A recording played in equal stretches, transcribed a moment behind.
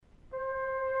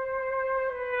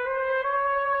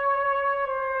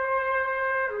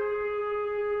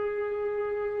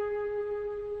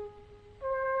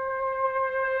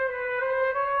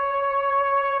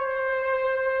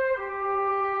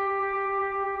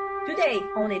Today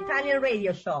on Italian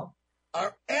Radio Show,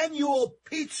 our annual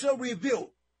pizza review.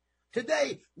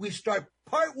 Today, we start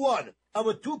part one of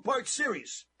a two-part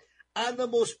series on the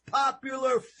most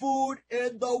popular food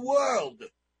in the world,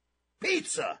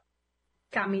 pizza.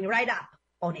 Coming right up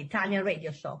on Italian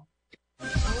Radio Show. I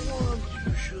want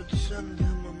you should send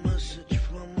him a message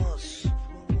from us.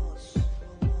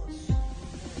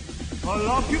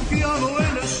 Parla più piano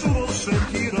e nessuno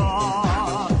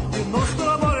sentirà. Il nostro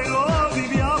amore lo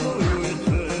viviamo io e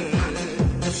te.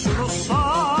 Nessuno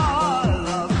sa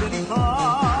la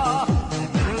verità.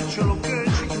 Nemmeno il cielo che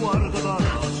ci guarda da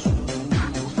lassù.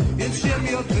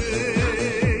 Insieme a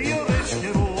te io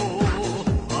resterò.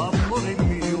 Amore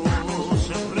mio,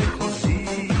 sempre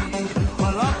così.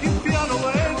 Parla più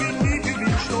piano e vieni più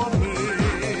vicino a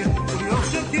me. Voglio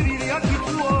sentire gli occhi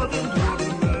tuoi dentro di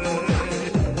me.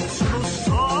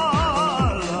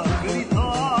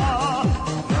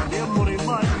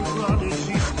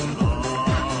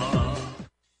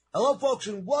 Hello, folks,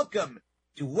 and welcome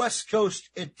to West Coast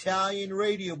Italian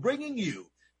Radio, bringing you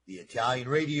the Italian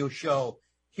Radio Show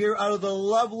here out of the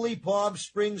lovely Palm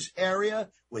Springs area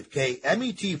with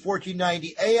KMET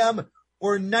 1490 AM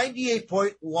or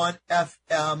 98.1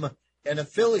 FM, an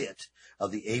affiliate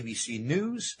of the ABC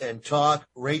News and Talk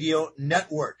Radio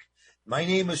Network. My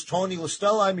name is Tony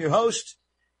Listella. I'm your host,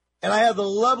 and I have the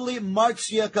lovely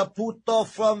Marzia Caputo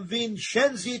from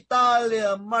Vincenzi,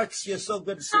 Italia. Marzia, so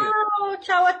good to see you.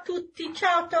 Ciao a tutti.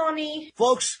 Ciao, Tony.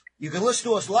 Folks, you can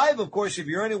listen to us live, of course, if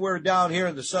you're anywhere down here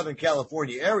in the Southern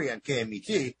California area on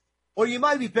KMET, or you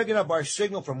might be picking up our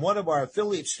signal from one of our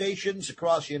affiliate stations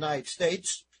across the United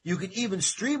States. You can even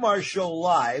stream our show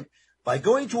live by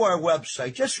going to our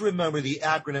website. Just remember the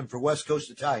acronym for West Coast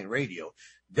Italian Radio,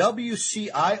 WCIR.biz.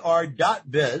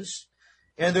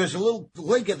 And there's a little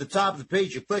link at the top of the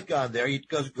page. You click on there. It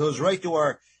goes right to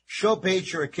our show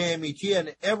page here at KMET.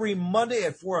 And every Monday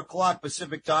at 4 o'clock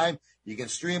Pacific time, you can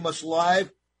stream us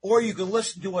live, or you can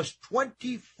listen to us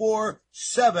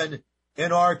 24/7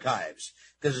 in archives.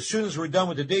 Because as soon as we're done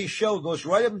with today's show, it goes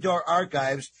right up into our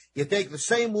archives. You take the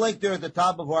same link there at the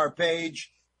top of our page,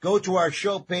 go to our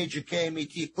show page at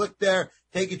KMET, click there,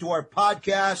 take it to our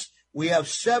podcast. We have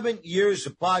 7 years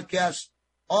of podcasts,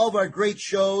 all of our great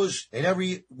shows, and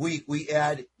every week we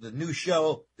add the new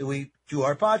show to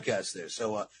our podcast there.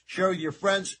 So share with your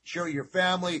friends, share with your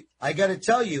family. I got to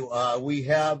tell you, we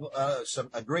have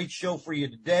a great show for you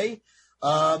today.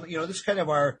 This is kind of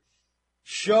our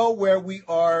show where we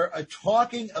are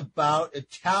talking about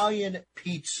Italian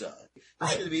pizza.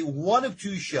 This is going to be one of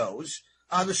two shows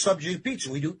on the subject of pizza.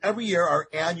 We do every year our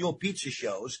annual pizza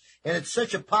shows, and it's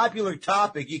such a popular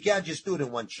topic, you can't just do it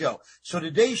in one show. So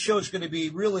today's show is going to be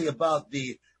really about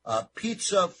the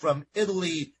pizza from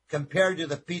Italy compared to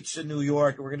the pizza in New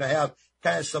York. We're going to have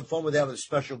kind of some fun with having a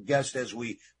special guest as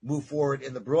we move forward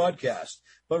in the broadcast.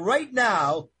 But right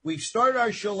now, we start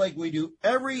our show like we do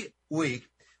every week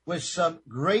with some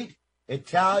great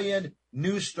Italian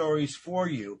news stories for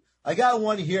you. I got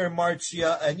one here,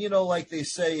 Marzia, and like they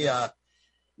say,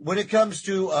 when it comes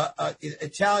to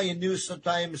Italian news,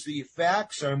 sometimes the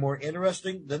facts are more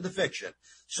interesting than the fiction.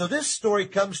 So this story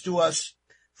comes to us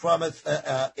from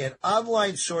an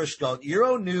online source called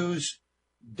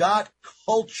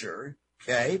Euronews.culture,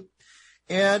 okay?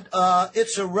 And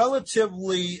it's a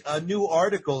relatively new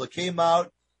article that came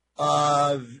out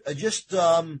just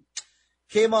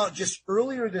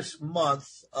earlier this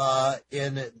month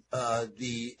in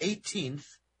the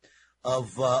 18th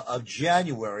of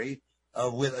January.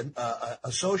 With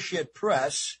Associate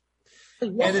Press,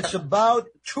 and it's about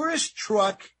tourist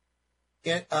truck.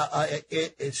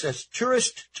 It says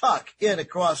tourist tuck in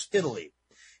across Italy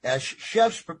as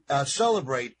chefs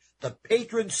celebrate the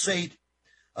patron saint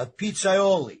of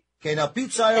pizzaioli. Okay, now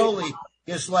pizzaioli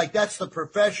is that's the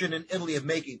profession in Italy of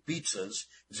making pizzas.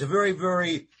 It's a very,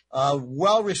 very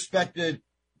well-respected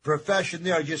profession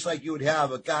there, just like you would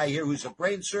have a guy here who's a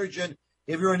brain surgeon.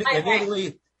 If you're in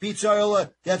Italy,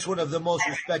 pizzaiola, that's one of the most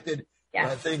respected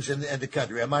things in the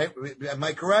country. Am I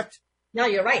correct? No,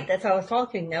 you're right. That's what I was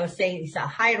talking. I was saying it's a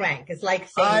high rank. It's like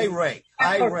saying high rank.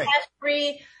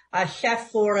 Pastry, a chef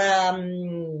for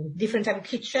different type of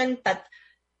kitchen, but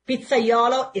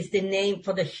pizzaiolo is the name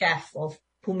for the chef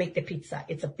who make the pizza.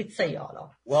 It's a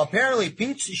pizzaiolo. Well, apparently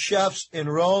pizza chefs in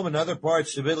Rome and other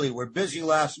parts of Italy were busy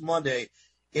last Monday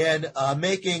in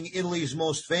making Italy's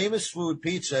most famous food,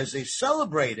 pizza, as they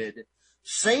celebrated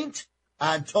Saint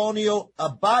Antonio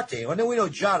Abate. Well, now we know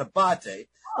John Abate,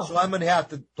 so I'm going to have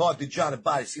to talk to John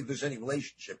Abate, see if there's any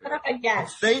relationship here.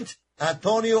 Yes. Saint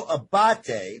Antonio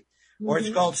Abate, or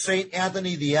it's called Saint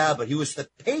Anthony the Abbot. He was the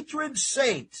patron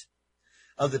saint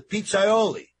of the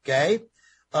pizzaioli, okay?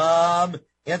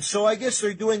 And so I guess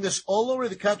they're doing this all over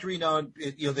the country now. And,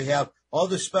 they have all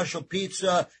this special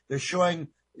pizza. They're showing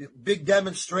big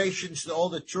demonstrations to all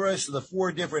the tourists of the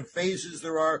 4 different phases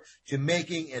there are to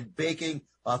making and baking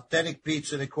authentic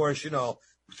pizza. And of course,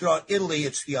 throughout Italy,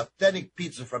 it's the authentic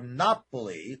pizza from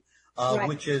Napoli, Right.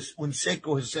 which is, when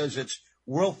Seiko says it's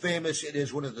world famous, it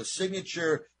is one of the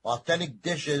signature authentic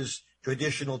dishes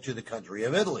traditional to the country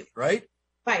of Italy, right?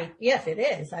 Right. Yes, it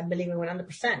is. I believe it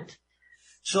 100%.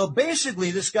 So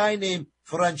basically, this guy named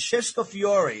Francesco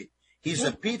Fiore, he's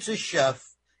a pizza chef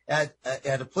at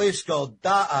a place called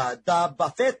Da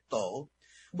Buffetto,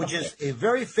 which is a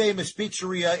very famous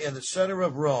pizzeria in the center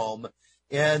of Rome.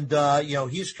 And,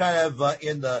 he's kind of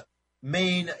in the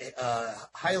main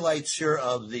highlights here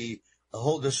of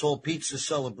this whole pizza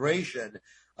celebration,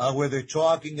 where they're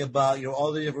talking about,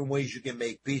 all the different ways you can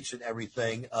make pizza and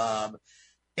everything.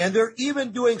 And they're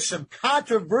even doing some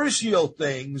controversial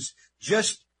things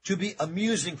just to be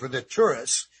amusing for the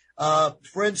tourists.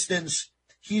 For instance,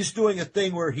 he's doing a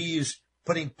thing where he's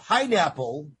putting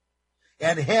pineapple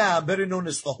and ham, better known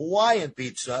as the Hawaiian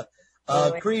pizza,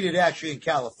 created actually in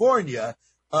California,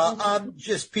 on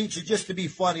just pizza, just to be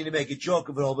funny, to make a joke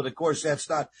of it all. But of course, that's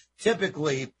not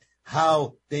typically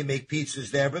how they make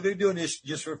pizzas there, but they're doing this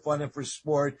just for fun and for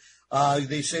sport.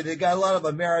 They say they got a lot of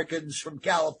Americans from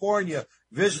California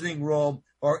visiting Rome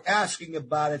or asking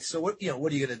about it. So what are you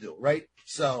going to do, right?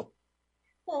 So.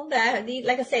 Well,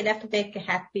 like I said, they have to make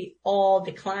happy all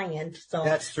the clients. So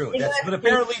that's true. But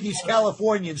apparently these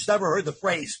Californians never heard the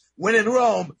phrase, when in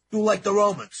Rome, do like the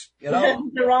Romans,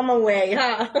 The Roman way,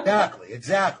 huh?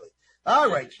 Exactly. All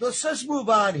right. Let's move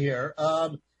on here.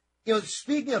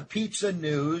 Speaking of pizza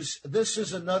news, this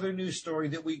is another news story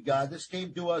that we got. This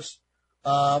came to us,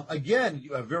 again,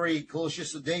 very close,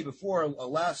 just the day before,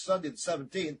 last Sunday, the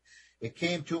 17th. It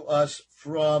came to us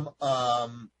from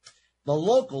the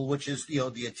Local, which is, the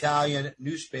Italian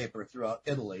newspaper throughout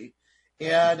Italy.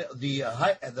 And the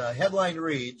headline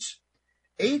reads,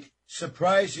 8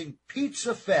 surprising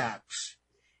pizza facts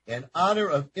in honor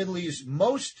of Italy's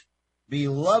most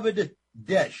beloved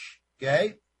dish.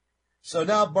 Okay? So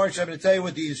now, Bart, I'm going to tell you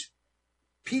what these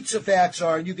pizza facts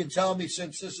are, and you can tell me,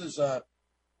 since this is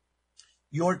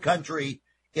your country,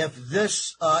 if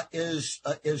this is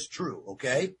true,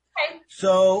 okay? Okay.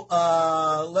 So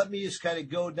let me just kind of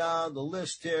go down the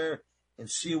list here and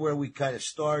see where we kind of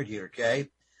start here, okay?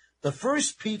 The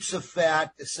first pizza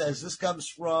fact, it says this comes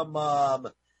from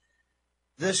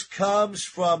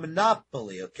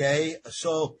Napoli, okay?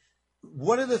 So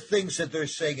one of the things that they're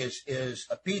saying is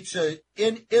a pizza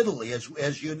in Italy,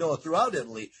 as you know, throughout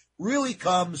Italy, really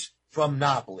comes from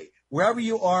Napoli. Wherever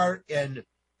you are in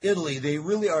Italy, they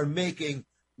really are making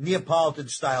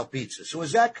Neapolitan-style pizza. So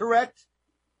is that correct?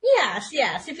 Yes.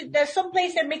 If there's some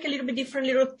place that make a little bit different,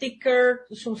 a little thicker,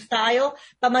 some style,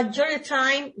 but majority of the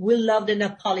time, we love the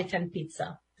Napolitan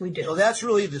pizza. We do. So that's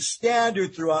really the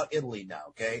standard throughout Italy now,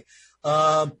 okay?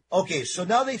 Okay, so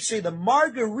now they say the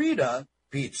margherita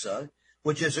pizza,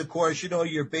 which is, of course,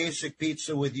 your basic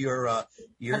pizza with your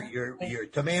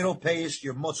tomato paste,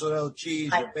 your mozzarella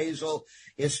cheese, your basil,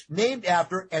 is named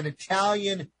after an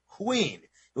Italian queen.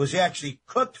 It was actually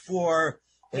cooked for,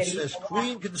 it says,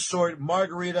 Queen Consort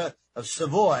Margherita of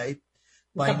Savoy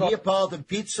by Neapolitan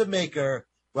pizza maker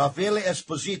Raffaele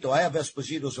Esposito. I have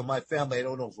Espositos in my family. I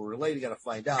don't know if we're related. Got to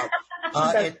find out. In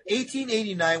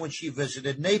 1889, when she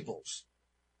visited Naples.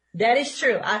 That is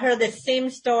true. I heard the same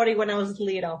story when I was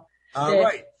little. All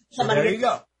right. So there you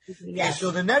go. Yes. Okay,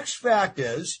 so the next fact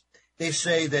is, they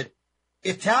say that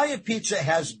Italian pizza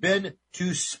has been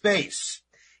to space.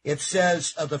 It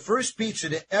says the first pizza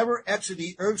to ever exit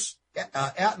the Earth's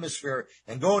atmosphere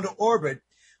and go into orbit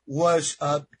was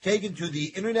taken to the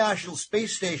International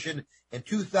Space Station in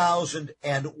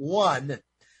 2001.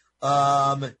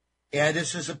 And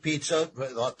this is a pizza,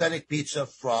 authentic pizza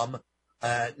from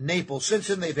Naples. Since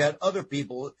then, they've had other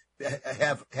people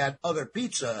have had other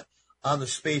pizza on the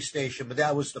space station, but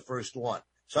that was the first one.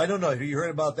 So I don't know. Have you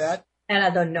heard about that? And I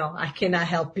don't know. I cannot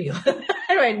help you.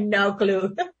 I have no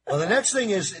clue. Well, the next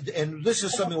thing is, and this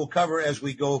is something we'll cover as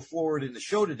we go forward in the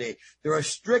show today, there are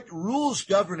strict rules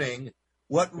governing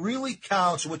what really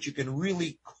counts, what you can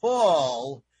really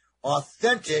call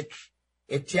authentic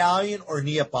Italian or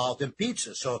Neapolitan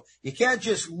pizza. So you can't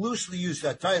just loosely use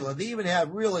that title. And they even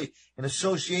have really an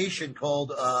association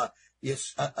called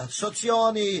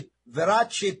Associazione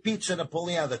Verace Pizza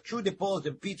Napoleana, the True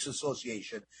Neapolitan Pizza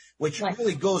Association, which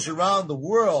really goes around the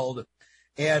world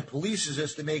and polices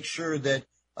us to make sure that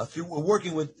through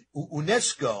working with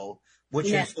UNESCO,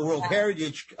 which is the World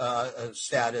Heritage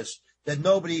status, that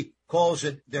nobody calls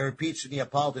it their pizza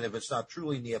Neapolitan if it's not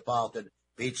truly Neapolitan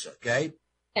pizza, okay?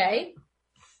 Okay.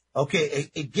 Okay,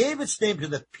 it gave its name to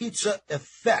the pizza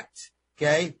effect.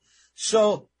 Okay,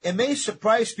 so it may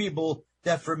surprise people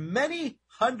that for many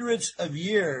hundreds of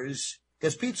years,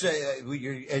 because pizza,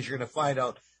 as you're going to find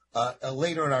out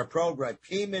later in our program,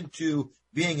 came into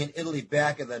being in Italy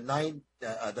back in the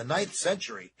ninth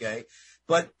century. Okay,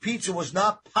 but pizza was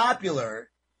not popular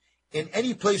in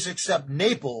any place except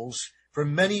Naples for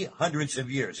many hundreds of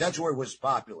years. That's where it was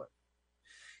popular.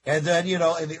 And then,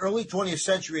 in the early 20th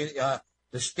century,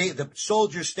 the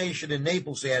soldier station in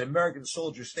Naples, they had American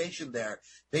soldiers stationed there.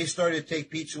 They started to take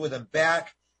pizza with them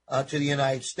back to the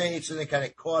United States, and they kind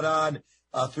of caught on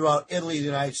throughout Italy, the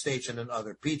United States, and then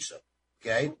other pizza.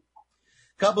 Okay? A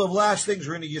couple of last things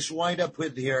we're going to just wind up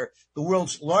with here. The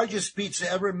world's largest pizza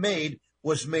ever made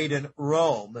was made in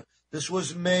Rome. This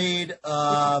was made,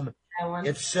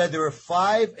 it said there were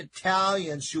 5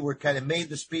 Italians who were kind of made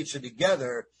this pizza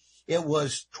together. It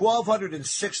was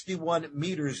 1,261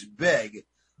 meters big.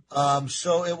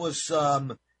 So it was,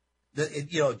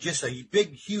 just a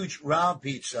big, huge round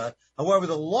pizza. However,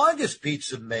 the longest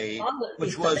pizza made,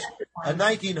 which was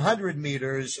 1,900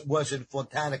 meters, was in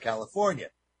Fontana, California.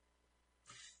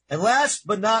 And last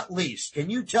but not least, can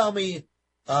you tell me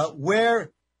what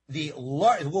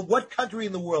country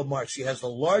in the world, Marcy, has the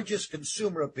largest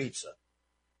consumer of pizza?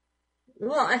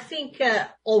 Well, I think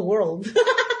all world.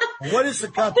 What is the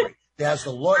country that has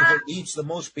that eats the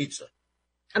most pizza?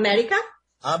 America?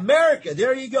 America.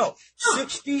 There you go.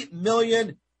 60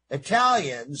 million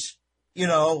Italians,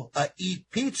 eat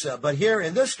pizza. But here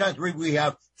in this country, we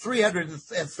have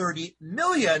 330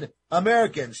 million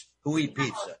Americans who eat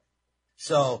pizza.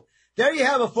 So there you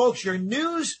have it, folks. Your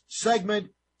news segment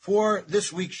for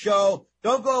this week's show.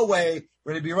 Don't go away.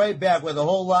 We're going to be right back with a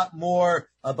whole lot more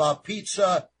about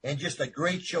pizza and just a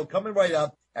great show coming right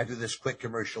up after this quick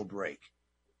commercial break.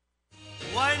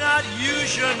 Why not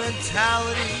use your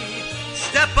mentality?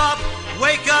 Step up,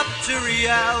 wake up to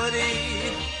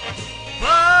reality.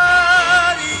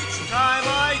 But each time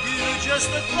I do,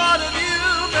 just the thought of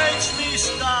you makes me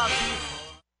stop.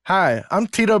 Hi, I'm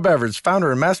Tito Beveridge, founder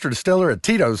and master distiller at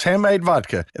Tito's Handmade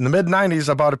Vodka. In the mid-'90s,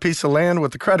 I bought a piece of land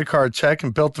with a credit card check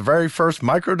and built the very first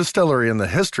micro-distillery in the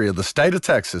history of the state of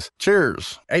Texas.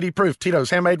 Cheers! 80 proof Tito's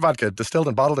Handmade Vodka, distilled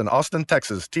and bottled in Austin,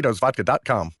 Texas.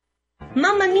 Tito'sVodka.com.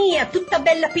 Mamma mia, tutta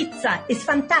bella pizza is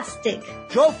fantastic.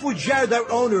 Joe Fugger, their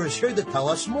owner, is here to tell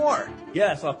us more.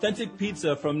 Yes, authentic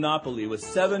pizza from Napoli with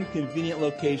 7 convenient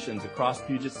locations across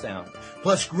Puget Sound.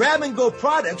 Plus grab-and-go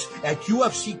products at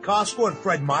UFC, Costco, and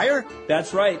Fred Meyer.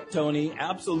 That's right, Tony.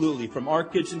 Absolutely. From our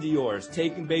kitchen to yours.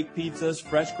 Take and bake pizzas,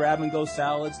 fresh grab-and-go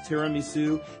salads,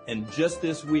 tiramisu, and just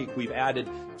this week we've added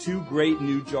 2 great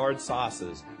new jarred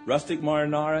sauces, rustic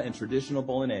marinara and traditional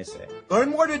bolognese.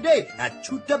 Learn more today at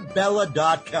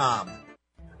tutabella.com.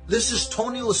 This is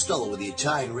Tony Listella with the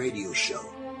Italian Radio Show.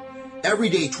 Every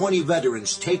day, 20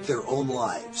 veterans take their own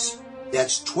lives.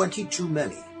 That's 20 too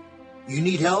many. You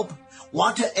need help?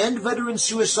 Want to end veteran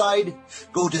suicide?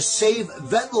 Go to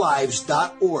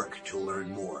SaveVetLives.org to learn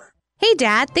more. Hey,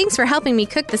 Dad, thanks for helping me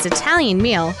cook this Italian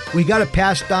meal. We got to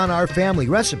pass down our family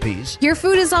recipes. Your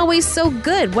food is always so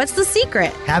good. What's the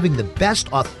secret? Having the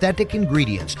best authentic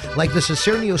ingredients, like the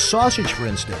Cicernio sausage, for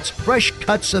instance. Fresh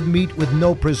cuts of meat with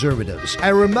no preservatives. I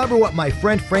remember what my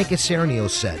friend Frank Cicernio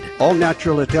said. All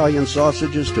natural Italian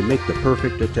sausages to make the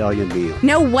perfect Italian meal.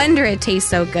 No wonder it tastes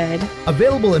so good.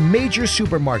 Available in major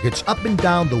supermarkets up and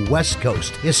down the West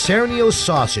Coast. Cicernio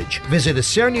sausage. Visit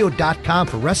Cicernio.com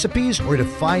for recipes or to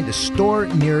find a store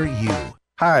near you.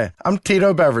 Hi, I'm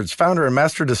Tito Beveridge, founder and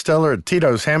master distiller at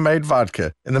Tito's Handmade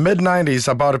Vodka. In the mid-'90s,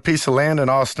 I bought a piece of land in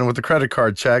Austin with a credit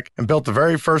card check and built the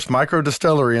very first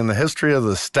micro-distillery in the history of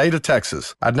the state of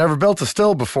Texas. I'd never built a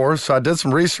still before, so I did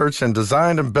some research and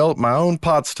designed and built my own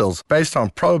pot stills based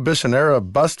on Prohibition-era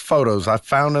bust photos I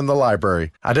found in the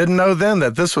library. I didn't know then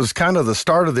that this was kind of the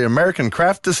start of the American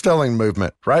craft distilling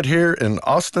movement, right here in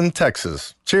Austin,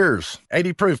 Texas. Cheers!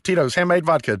 80 proof Tito's Handmade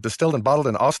Vodka, distilled and bottled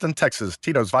in Austin, Texas.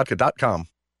 Tito'sVodka.com.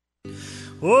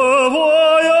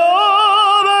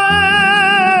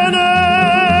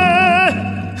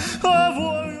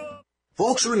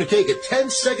 Folks, we're going to take a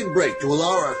 10-second break to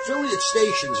allow our affiliate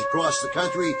stations across the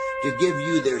country to give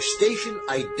you their station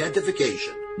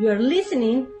identification. You're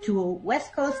listening to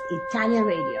West Coast Italian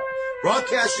Radio.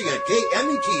 Broadcasting at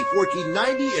KMET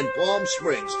 1490 in Palm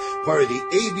Springs, part of the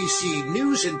ABC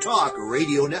News and Talk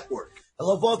Radio Network.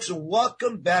 Hello, folks, and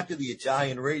welcome back to the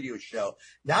Italian Radio Show.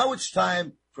 Now it's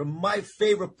time for my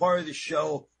favorite part of the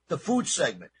show, the food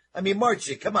segment. I mean,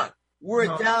 Marcia, come on. We're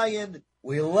Italian.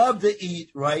 We love to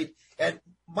eat, right? And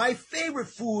my favorite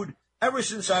food ever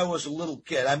since I was a little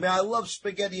kid. I mean, I love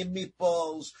spaghetti and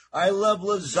meatballs. I love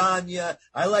lasagna.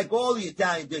 I like all the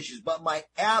Italian dishes, but my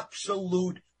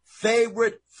absolute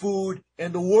favorite food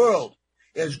in the world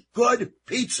is good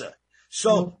pizza.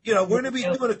 So, we're going to be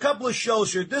doing a couple of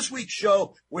shows here. This week's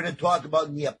show, we're going to talk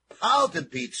about Neapolitan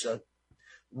pizza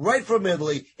right from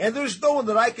Italy. And there's no one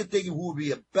that I can think of who would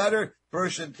be a better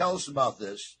person to tell us about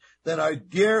this than our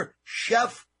dear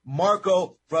Chef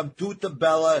Marco from Tutta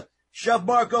Bella. Chef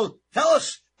Marco, tell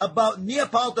us about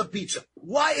Neapolitan pizza.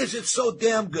 Why is it so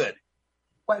damn good?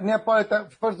 Well, Neapolitan,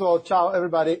 first of all, ciao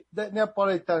everybody. The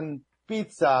Neapolitan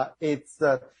pizza, it's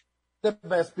the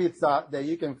best pizza that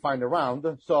you can find around.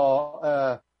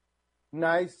 So,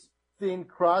 nice thin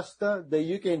crust that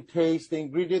you can taste the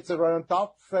ingredients right on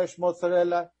top, fresh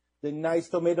mozzarella, the nice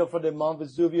tomato from the Mount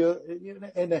Vesuvio,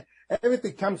 and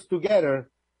everything comes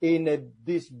together in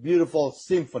this beautiful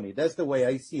symphony. That's the way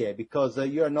I see it, because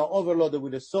you are not overloaded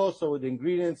with the sauce or with the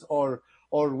ingredients or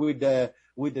with the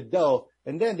dough.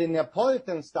 And then the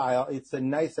Neapolitan style, it's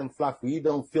nice and fluffy. You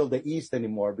don't feel the yeast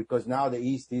anymore, because now the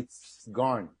yeast, it's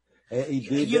gone.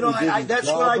 That's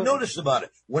what I noticed about it.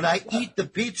 When I eat the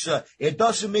pizza, it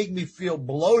doesn't make me feel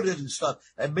bloated and stuff.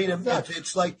 I mean,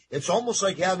 it's almost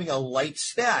like having a light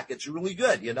snack. It's really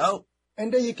good,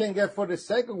 And then you can get for the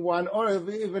second one, or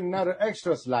even another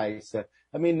extra slice.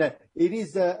 I mean, it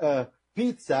is a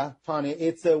pizza, Tony.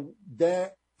 It's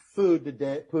the food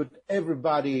that put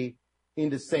everybody in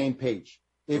the same page.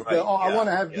 If I want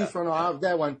to have this one or have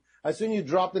that one, as soon as you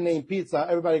drop the name pizza,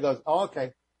 everybody goes, oh,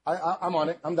 okay. I'm on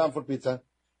it. I'm down for pizza.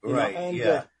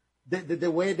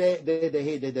 The way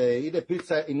they eat the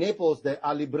pizza in Naples, the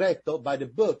a libretto, by the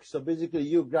book. So basically,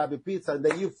 you grab a pizza and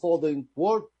then you fold it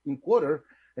in quarter,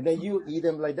 and then you eat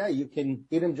them like that. You can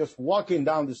eat them just walking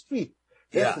down the street.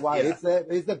 That's why it's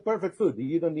the perfect food.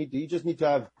 You don't need to. You just need to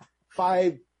have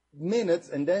 5 minutes,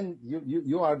 and then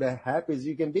you are the happiest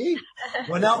you can be.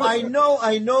 Well, now I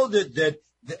know that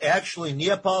actually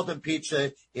Neapolitan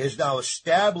pizza is now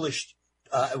established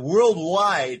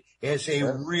worldwide as a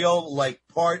real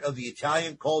part of the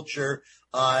Italian culture.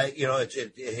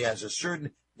 It has a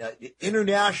certain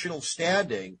international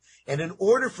standing, and in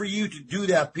order for you to do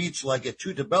that pizza, like at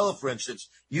Tutta Bella, for instance,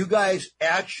 you guys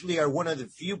actually are one of the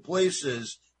few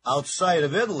places outside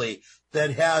of Italy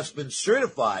that has been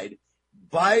certified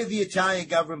by the Italian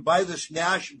government, by this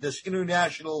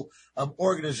international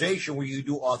organization where you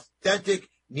do authentic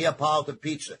Neapolitan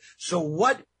pizza. So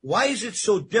why is it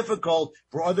so difficult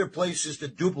for other places to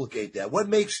duplicate that? What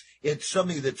makes it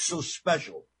something that's so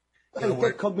special? It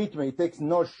takes commitment. It takes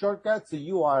no shortcuts.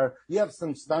 You have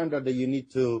some standard that you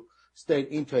need to stay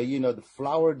into. The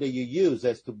flour that you use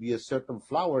has to be a certain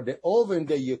flour. The oven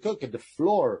that you cook at, the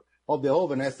floor of the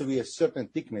oven has to be a certain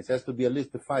thickness, has to be at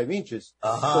least 5 inches.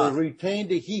 To retain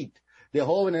the heat. The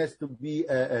oven has to be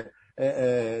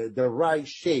the right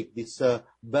shape, this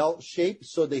bell shape,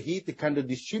 so the heat kind of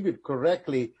distribute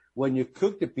correctly when you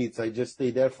cook the pizza. You just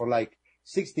stay there for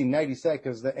 60, 90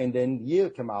 seconds, and then you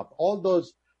come out. All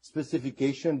those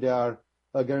specifications, they are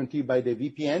guaranteed by the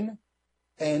VPN.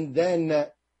 And then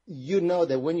that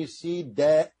when you see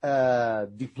that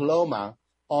diploma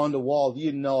on the wall,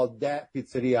 that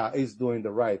pizzeria is doing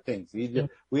the right things.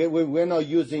 We're not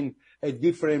using a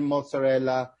different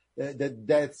mozzarella.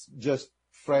 That's just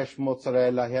fresh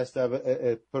mozzarella. It has to have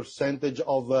a percentage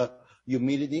of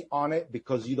humidity on it,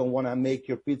 because you don't want to make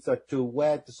your pizza too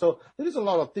wet. So there is a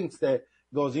lot of things that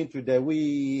goes into that.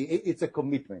 It's a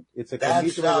commitment. It's a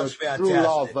commitment, a true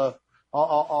love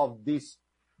of this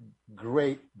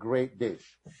great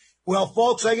dish. Well,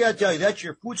 folks, I got to tell you, that's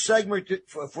your food segment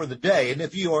for the day. And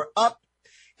if you are up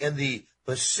in the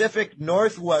Pacific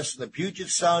Northwest, in the Puget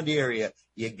Sound area,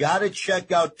 you got to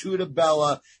check out Tutta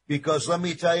Bella, because let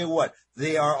me tell you what,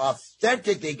 they are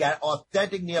authentic. They got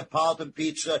authentic Neapolitan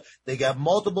pizza. They got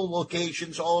multiple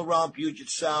locations all around Puget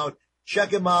Sound. Check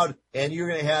them out, and you're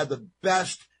going to have the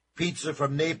best pizza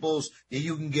from Naples that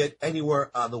you can get anywhere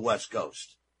on the West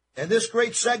Coast. And this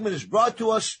great segment is brought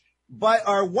to us by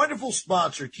our wonderful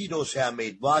sponsor, Tito's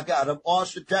Handmade Vodka out of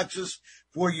Austin, Texas.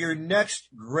 For your next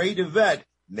great event,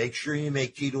 make sure you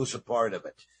make Tito's a part of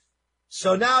it.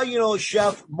 So now,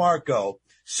 Chef Marco,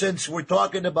 since we're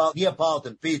talking about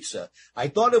Neapolitan pizza, I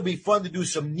thought it would be fun to do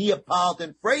some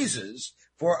Neapolitan phrases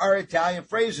for our Italian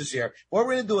phrases here. What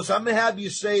we're going to do is I'm going to have you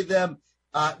say them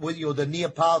with the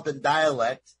Neapolitan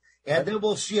dialect, and then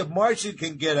we'll see if Marcy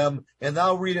can get them, and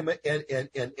I'll read them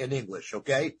in English,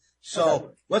 okay?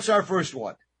 So what's our first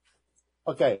one?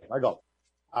 Okay, I go.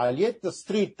 Alietta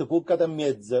Street, cucca da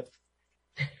mezzo.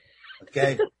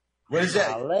 Okay. What is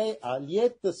that?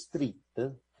 Alietta Street,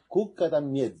 cucca da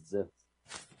mezzo.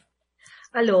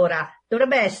 Allora,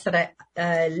 dovrebbe essere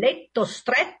letto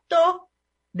stretto,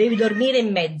 devi dormire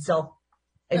in mezzo.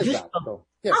 È giusto?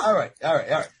 Yes. All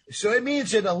right. So it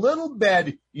means in a little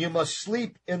bed, you must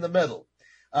sleep in the middle.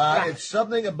 It's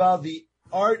something about the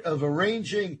art of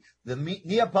arranging the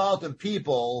Neapolitan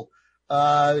people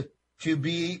to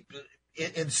be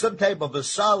in some type of a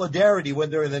solidarity when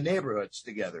they're in the neighborhoods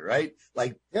together, right?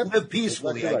 Like live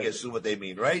peacefully, exactly right. I guess is what they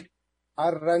mean, right?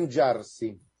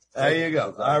 Arrangiarsi. There you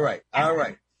go. All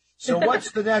right. So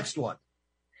what's the next one?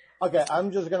 Okay,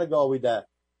 I'm just gonna go with that.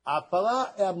 A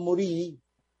pavà e a morì,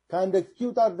 quando è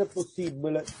più tardi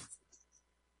possibile.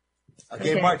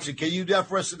 Okay, Marcia, can you do that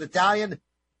for us in Italian?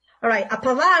 All right, a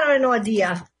pavare no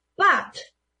idea, but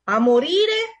a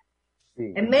morire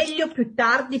è meglio più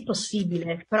tardi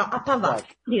possibile. Però a pavà,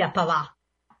 Right. dire a pavà.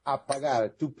 A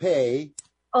pagare, to pay,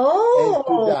 and to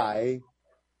Oh, die.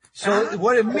 So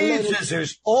what it means is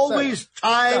there's always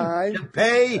time to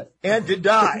pay and to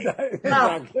die.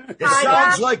 no. It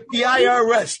sounds like the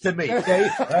IRS to me. Okay?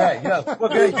 All right,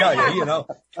 what can I tell you?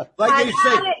 Like they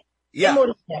say, Pagare e yeah,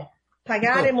 morire.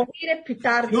 Pagare e morire più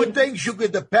tardi. two things you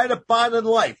can depend upon in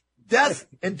life: death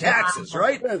and taxes.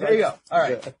 Right? There you go. All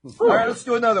right, let's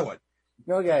do another one.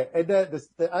 Okay, and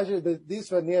actually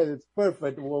this one here is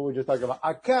perfect. What we just talking about.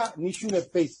 A ca nessuno è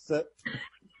fesso.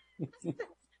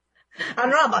 I don't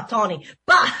know about Tony,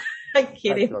 but I'm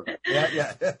kidding.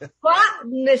 Yeah. Qua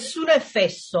nessuno è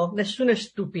fesso, nessuno è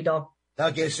stupido.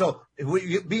 Okay, so it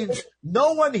means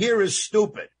no one here is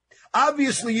stupid.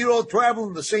 Obviously, you don't travel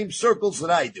in the same circles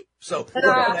that I do. So, what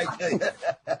can I tell you?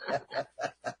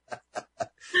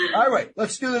 All right,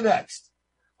 let's do the next.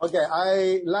 Okay,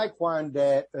 I like one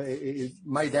that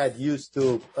my dad used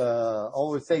to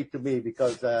always say to me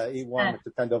because he wanted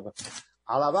to kind of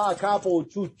a lavare capo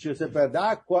ciuccio se perde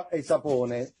acqua e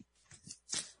sapone.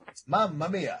 Mamma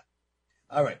mia.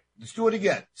 All right, let's do it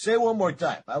again. Say it one more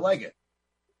time. I like it.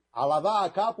 A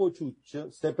lavare capo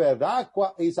ciuccio se perde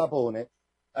acqua e sapone.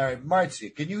 All right,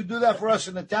 Marzia, can you do that for us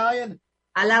in Italian?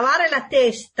 A lavare la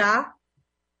testa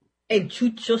e il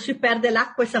ciuccio si perde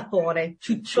l'acqua e sapore.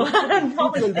 Ciuccio.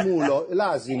 Ciuccio il mulo,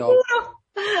 l'asino.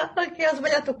 Ok, ho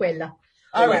sbagliato quella.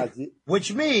 All right,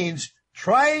 which means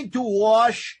trying to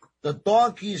wash the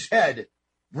donkey's head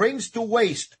brings to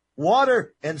waste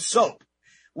water and soap,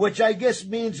 which I guess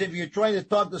means if you're trying to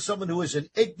talk to someone who is an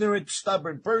ignorant,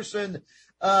 stubborn person,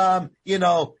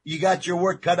 you got your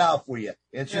work cut out for you.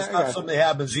 It's just not something that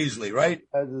happens easily, right?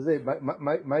 As I say,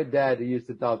 my dad used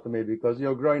to talk to me because,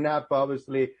 growing up,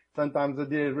 obviously, sometimes I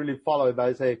didn't really follow it, but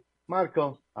I say,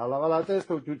 Marco, a lavare la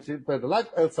testa per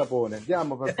l'acqua e il sapone.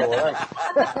 Andiamo per favore.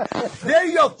 There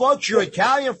you go, folks, your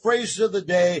Italian phrases of the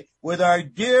day with our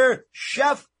dear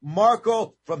Chef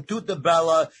Marco from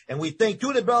Tutabella. And we thank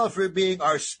Tutabella for being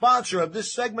our sponsor of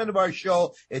this segment of our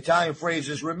show, Italian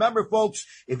Phrases. Remember, folks,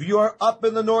 if you are up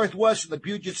in the Northwest in the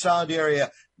Puget Sound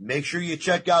area, make sure you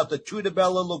check out the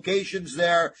Tutabella locations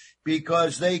there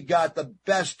because they got the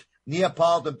best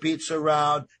Neapolitan pizza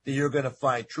around that you're going to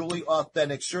find. Truly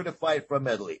authentic, certified from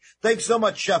Italy. Thanks so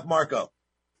much, Chef Marco.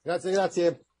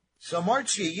 Grazie. So,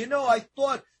 Marzia, I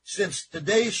thought since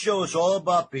today's show is all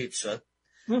about pizza,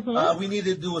 we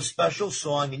needed to do a special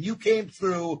song, and you came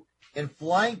through in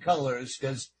flying colors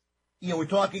because, we're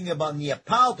talking about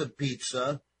Neapolitan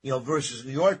pizza, versus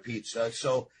New York pizza.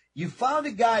 So you found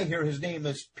a guy here. His name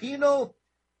is Pino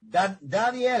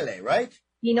Daniele, right?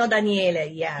 Pino Daniele,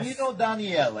 yes. Pino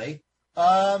Daniele.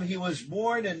 He was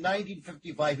born in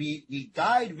 1955. He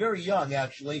died very young,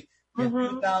 actually, in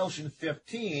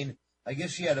 2015. I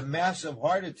guess he had a massive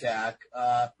heart attack,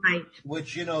 Right.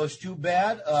 which, is too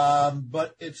bad.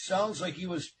 But it sounds like he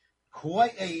was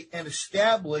quite an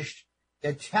established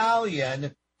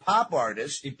Italian pop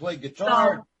artist. He played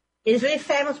guitar. He's very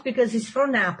famous because he's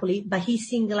from Napoli, but he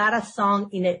sings a lot of songs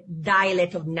in a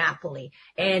dialect of Napoli.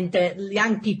 And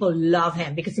young people love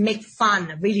him because he makes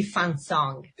really fun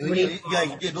songs. Really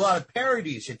He did a lot of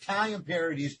parodies, Italian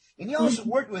parodies. And he also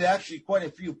worked with actually quite a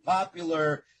few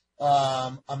popular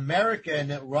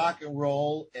American rock and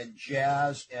roll and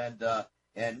jazz and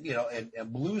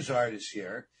blues artists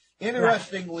here.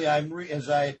 Interestingly, as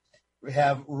I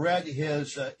have read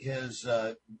his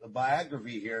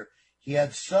biography here, he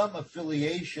had some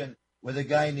affiliation with a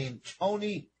guy named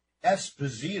Tony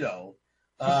Esposito,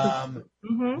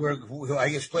 who I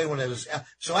guess played one of his.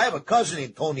 So I have a cousin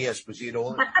named Tony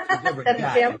Esposito, a different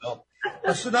guy.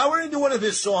 So now we're going to do one of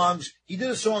his songs. He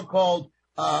did a song called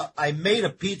 "I Made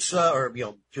a Pizza," or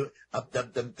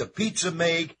the pizza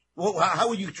make. Well, how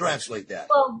would you translate that?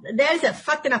 Well, there's a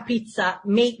fatta una pizza,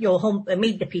 make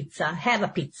the pizza, have a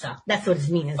pizza. That's what it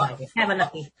means. Have a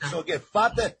pizza. So again,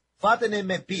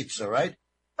 fatene pizza, right?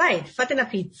 Right, fatina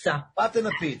pizza. Fatina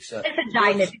pizza. It's a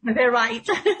giant, they're right.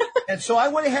 And so I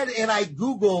went ahead and I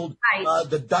Googled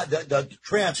the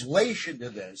translation to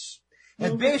this.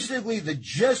 And basically the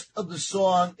gist of the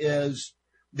song is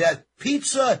that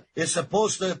pizza is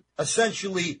supposed to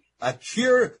essentially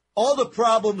cure all the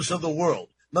problems of the world.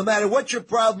 No matter what your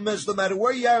problem is, no matter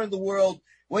where you are in the world,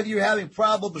 whether you're having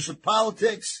problems with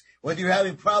politics, whether you're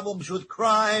having problems with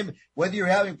crime, whether you're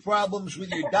having problems with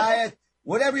your diet,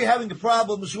 whatever you're having the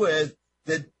problems with,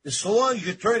 that so long as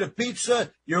you turn to pizza,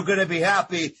 you're going to be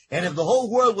happy. And if the whole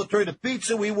world would turn to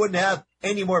pizza, we wouldn't have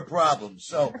any more problems.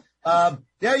 So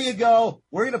there you go.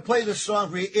 We're going to play this song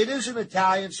for you. It is in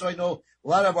Italian, so I know a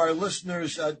lot of our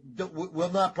listeners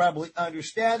will not probably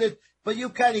understand it, but you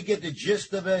kind of get the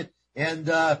gist of it. And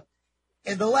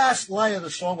the last line of the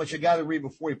song, which I got to read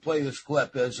before we play this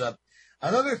clip, is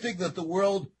another thing that the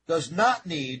world does not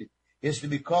need is to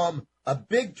become a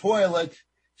big toilet.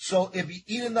 So if you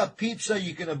eat enough pizza,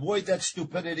 you can avoid that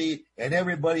stupidity, and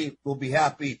everybody will be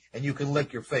happy, and you can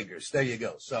lick your fingers. There you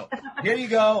go. So here you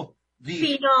go.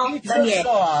 The pizza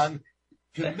song,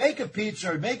 to make a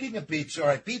pizza or making a pizza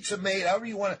or a pizza made, however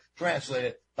you want to translate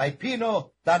it, by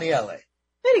Pino Daniele.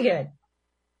 Very good.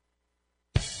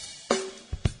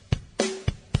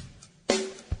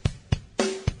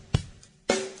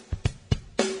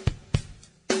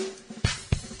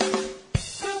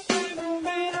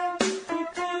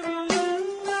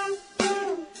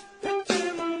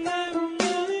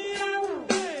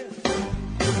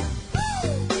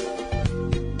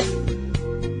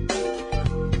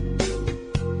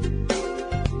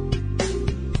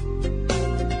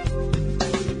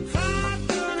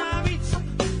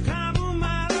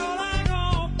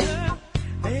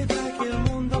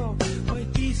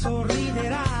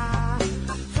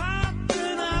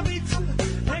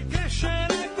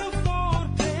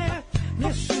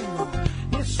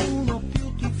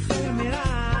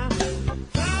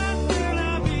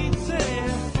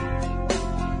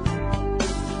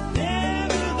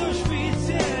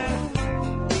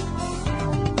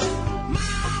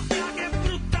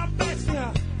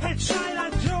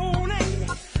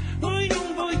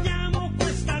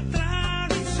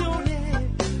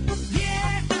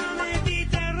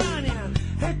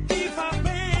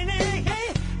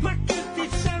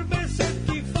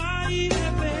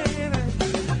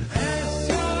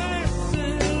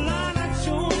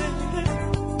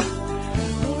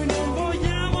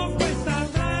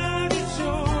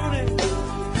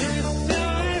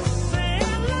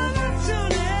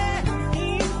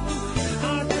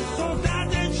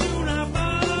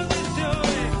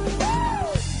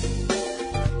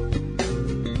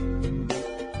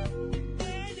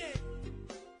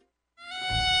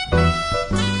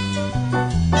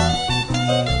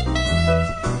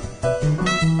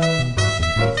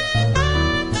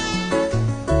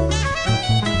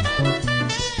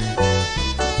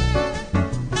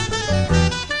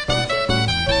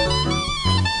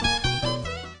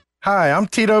 Hi, I'm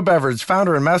Tito Beveridge,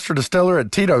 founder and master distiller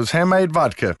at Tito's Handmade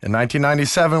Vodka. In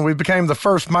 1997, we became the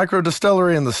first micro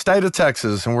distillery in the state of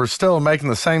Texas, and we're still making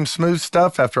the same smooth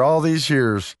stuff after all these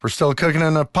years. We're still cooking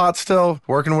in a pot still,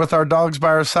 working with our dogs by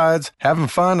our sides, having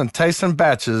fun and tasting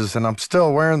batches, and I'm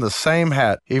still wearing the same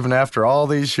hat, even after all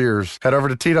these years. Head over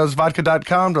to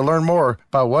Tito'sVodka.com to learn more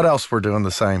about what else we're doing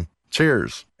the same.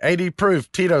 Cheers. 80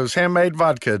 proof Tito's Handmade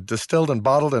Vodka, distilled and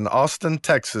bottled in Austin,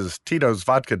 Texas.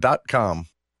 Tito'sVodka.com.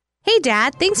 Hey,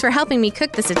 Dad, thanks for helping me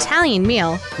cook this Italian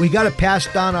meal. We got to pass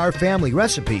down our family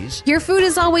recipes. Your food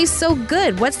is always so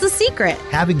good. What's the secret?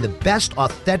 Having the best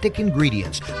authentic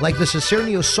ingredients, like the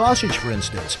Cicernio sausage, for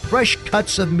instance. Fresh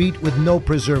cuts of meat with no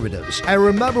preservatives. I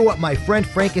remember what my friend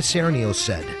Frank Cicernio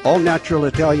said. All natural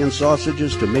Italian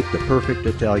sausages to make the perfect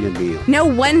Italian meal. No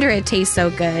wonder it tastes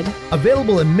so good.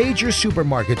 Available in major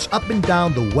supermarkets up and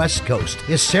down the West Coast.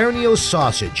 Cicernio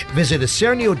sausage. Visit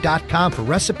Cicernio.com for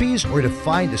recipes or to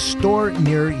find a store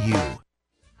near you.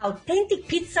 Authentic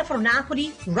pizza from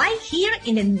Napoli right here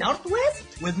in the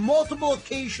Northwest? With multiple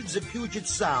occasions in Puget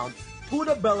Sound,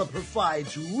 Tutta Bella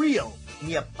provides real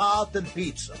Neapolitan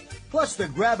pizza. Plus their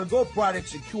grab-and-go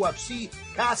products in QFC,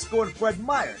 Costco, and Fred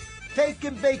Meyer. Take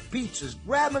and bake pizzas,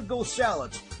 grab-and-go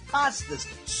salads, pastas,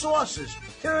 sauces,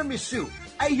 tiramisu.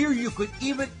 I hear you could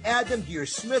even add them to your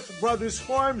Smith Brothers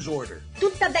Farms order.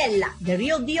 Tutta Bella, the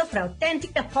real deal for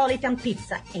authentic Napolitan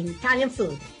pizza and Italian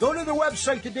food. Go to their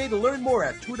website today to learn more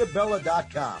at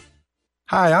TuttaBella.com.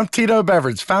 Hi, I'm Tito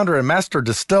Beveridge, founder and master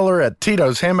distiller at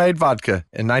Tito's Handmade Vodka.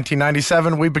 In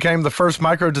 1997, we became the first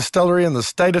micro distillery in the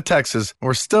state of Texas, and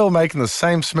we're still making the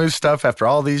same smooth stuff after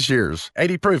all these years.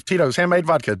 80 proof Tito's Handmade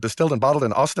Vodka, distilled and bottled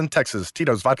in Austin, Texas.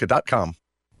 Tito'sVodka.com.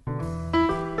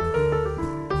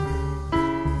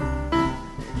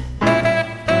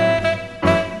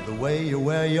 you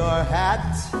wear your hat,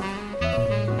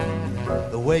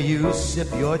 the way you sip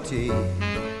your tea.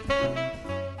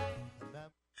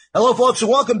 Hello, folks, and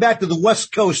welcome back to the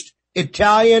West Coast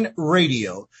Italian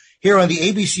Radio here on the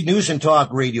ABC News and Talk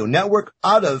Radio Network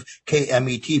out of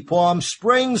KMET Palm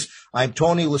Springs. I'm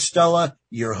Tony LaStella,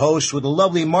 your host, with the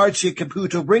lovely Marzia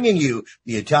Caputo bringing you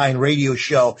the Italian radio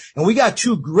show. And we got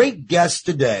two great guests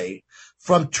today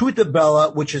from Tutta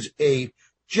Bella, which is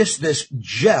just this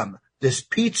gem, this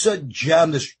pizza gem,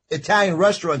 this Italian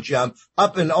restaurant gem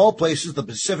up in all places, the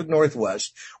Pacific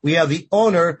Northwest. We have the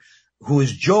owner, who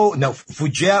is Joe, no,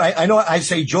 Fugere. I know I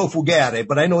say Joe Fugere,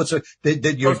 but I know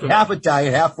that you're half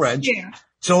Italian, half French. Yeah.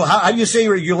 So how do you say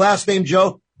your last name,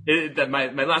 Joe?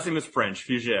 My last name is French,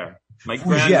 Fugere. My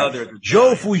grandmother.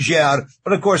 Joe Fugere.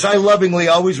 But of course, I lovingly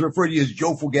always refer to you as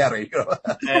Joe Fugere. You know?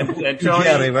 And Tony,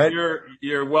 Fugere, right?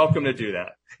 You're welcome to do that.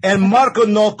 And Marco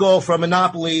Nocco from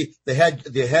Napoli, the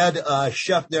head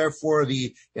chef there for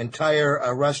the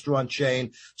entire restaurant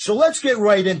chain. So let's get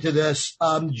right into this.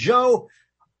 Joe,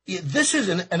 this is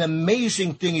an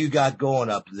amazing thing you got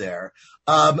going up there.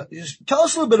 Tell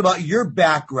us a little bit about your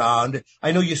background.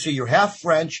 I know you say you're half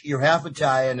French, you're half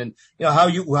Italian, and you know how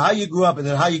you grew up, and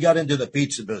then how you got into the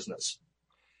pizza business.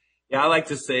 Yeah, I like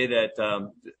to say that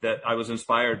that I was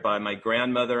inspired by my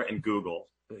grandmother and Google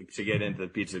to get into the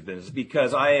pizza business,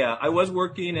 because I was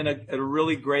working in a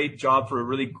really great job for a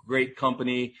really great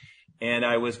company, and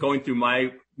I was going through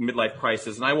my midlife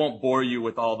crisis, and I won't bore you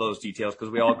with all those details because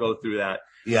we all go through that.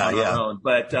 Yeah.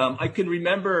 But I can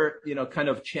remember, kind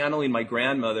of channeling my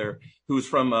grandmother, who's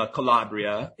from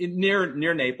Calabria,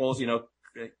 near Naples.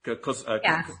 My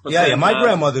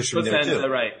grandmother's from there too.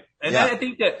 Right. And I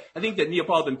think that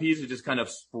Neapolitan pizza just kind of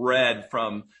spread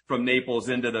from Naples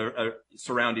into the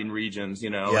surrounding regions.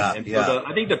 I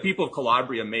think the people of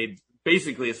Calabria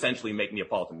essentially make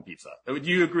Neapolitan pizza. Would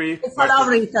you agree? It's all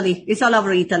over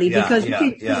Italy. Because you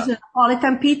can choose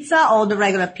Napolitan pizza or the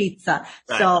regular pizza.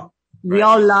 Right. So we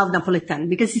all love Napolitan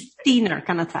because it's thinner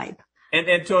kind of type.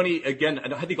 And Tony, again,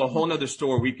 I think a whole nother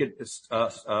story we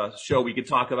could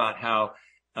talk about how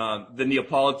the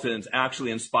Neapolitans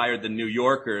actually inspired the New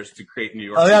Yorkers to create New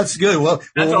York. Oh, that's good. Well,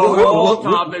 that's a whole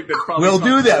topic. We'll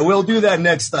do that. We'll do that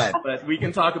next time. But we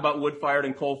can talk about wood-fired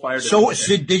and coal-fired. So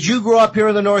did you grow up here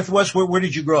in the Northwest? Where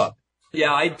did you grow up?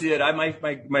 Yeah, I did.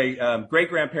 My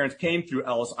great-grandparents came through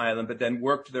Ellis Island, but then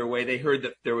worked their way. They heard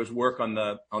that there was work on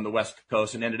the West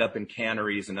Coast and ended up in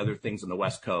canneries and other things on the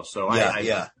West Coast. So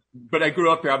But I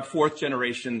grew up here. I'm fourth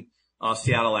generation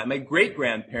Seattleite. My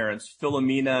great-grandparents,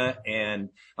 Filomena and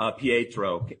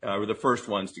Pietro, were the first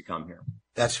ones to come here.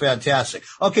 That's fantastic.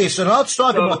 Okay, so now let's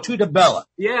talk about Tutta Bella.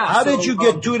 Yeah. How did you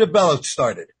get Tutta Bella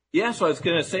started? Yeah, so I was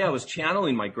going to say I was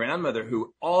channeling my grandmother,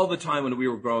 who all the time when we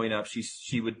were growing up,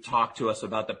 she would talk to us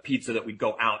about the pizza that we'd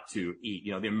go out to eat,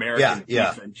 the American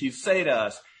pizza. And she'd say to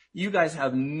us, you guys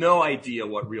have no idea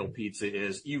what real pizza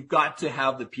is. You've got to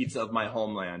have the pizza of my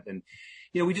homeland. And,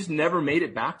 we just never made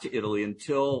it back to Italy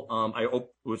until I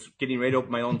was getting ready to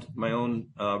open my own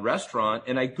restaurant.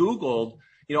 And I Googled,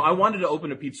 I wanted to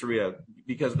open a pizzeria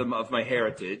because of my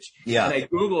heritage. Yeah. And I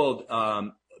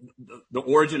Googled the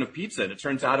origin of pizza, and it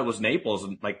turns out it was Naples,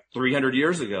 like 300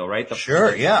 years ago, right?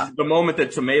 The moment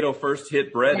that tomato first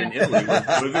hit bread in Italy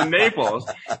was in Naples,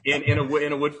 in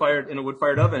a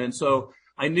wood-fired oven. And so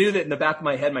I knew that in the back of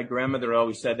my head, my grandmother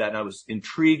always said that, and I was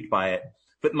intrigued by it.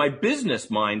 But my business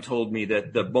mind told me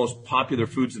that the most popular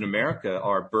foods in America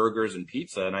are burgers and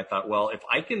pizza. And I thought, well, if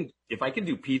I can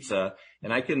do pizza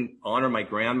and I can honor my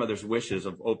grandmother's wishes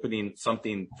of opening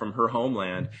something from her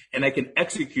homeland, and I can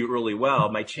execute really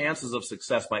well, my chances of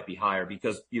success might be higher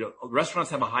because, restaurants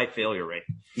have a high failure rate.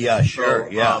 Yeah,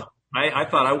 sure. So, I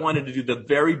thought I wanted to do the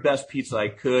very best pizza I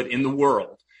could in the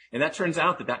world. And that turns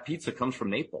out that pizza comes from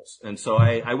Naples. And so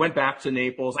I went back to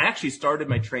Naples. I actually started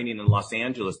my training in Los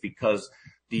Angeles because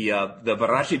the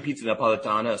Verace Pizza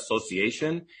Napolitana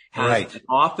Association has an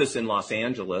office in Los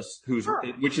Angeles,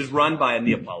 which is run by a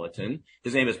Neapolitan.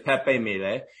 His name is Pepe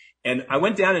Mele. And I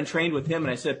went down and trained with him,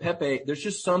 and I said, Pepe, there's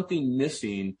just something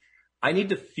missing. I need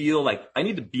to feel like I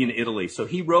need to be in Italy. So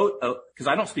he wrote, because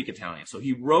I don't speak Italian, so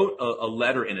he wrote a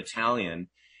letter in Italian.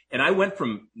 And I went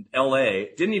from LA,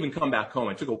 didn't even come back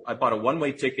home. I bought a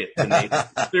one-way ticket to Naples.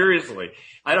 Seriously.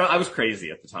 I was crazy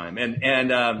at the time.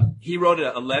 And he wrote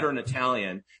a letter in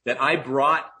Italian that I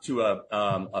brought to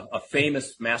a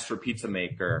famous master pizza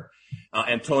maker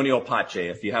Antonio Pace.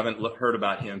 If you haven't heard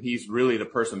about him, he's really the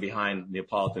person behind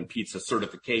Neapolitan pizza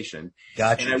certification.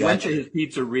 Gotcha. And I went to his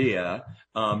pizzeria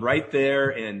right there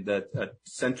in the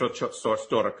Centro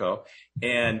Storico,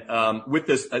 and with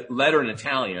this letter in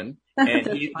Italian. And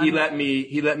he let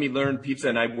me learn pizza,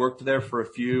 and I worked there for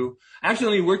actually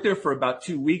only worked there for about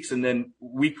 2 weeks, and then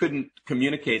we couldn't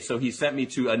communicate. So he sent me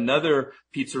to another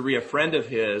pizzeria friend of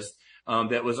his,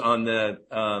 that was on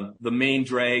the main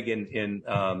drag in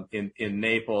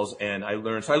Naples. And I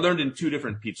learned in 2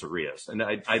 different pizzerias, and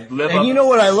I live. And you know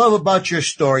what I love about your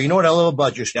story? Now,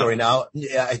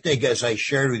 I think as I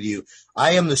shared with you,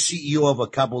 I am the CEO of a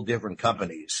couple different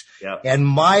companies, and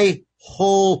my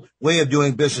whole way of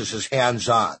doing business is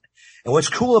hands-on. And what's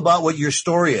cool about what your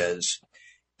story is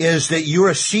that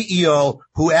you're a CEO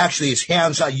who actually is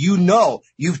hands-on.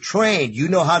 You've trained, you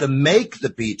know how to make the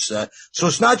pizza. So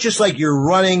it's not just like you're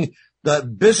running the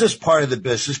business part of the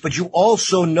business, but you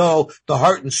also know the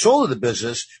heart and soul of the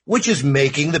business, which is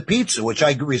making the pizza, which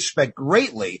I respect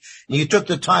greatly. And you took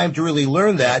the time to really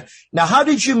learn that. Now, how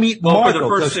did you meet Marco?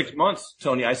 For the first 6 months,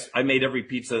 Tony, I made every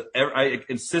pizza. I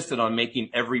insisted on making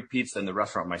every pizza in the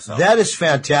restaurant myself. That is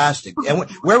fantastic. And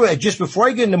just before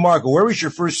I get into Marco, where was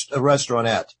your first restaurant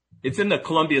at? It's in the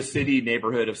Columbia City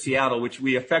neighborhood of Seattle, which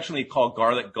we affectionately call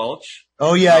Garlic Gulch.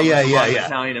 Oh, yeah.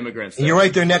 Italian immigrants. And you're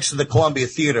right there next to the Columbia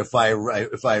Theater, if I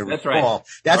recall. That's right.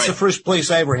 That's the first place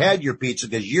I ever had your pizza,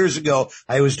 because years ago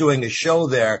I was doing a show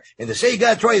there, and they say, hey, you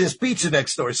got to try this pizza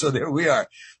next door. So there we are.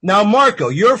 Now, Marco,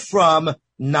 you're from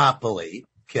Napoli.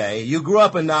 Okay. You grew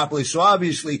up in Napoli. So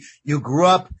obviously you grew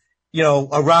up,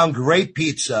 around great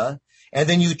pizza, and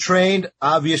then you trained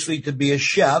obviously to be a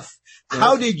chef. Yes.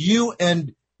 How did you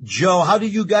and Joe, how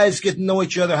did you guys get to know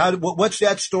each other? What's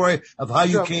that story of how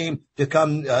you came to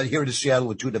come here to Seattle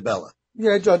with Tutta Bella?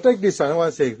 Yeah, Joe, take this one. I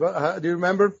want to say, do you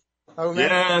remember?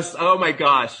 Yes. Oh my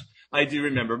gosh. I do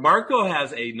remember. Marco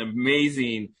has an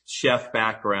amazing chef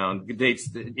background, dates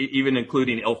even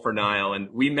including Il Fornaio, and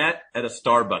we met at a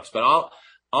Starbucks. But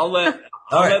I'll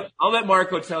let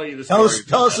Marco tell you the story.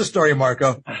 Tell us the story,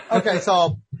 Marco. Okay,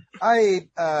 so I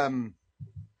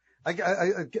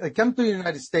came to the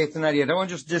United States in 1998. I want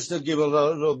just to give a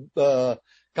little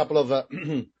couple of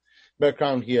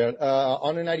background here.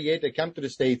 On in 1998, I came to the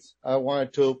States. I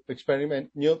wanted to experiment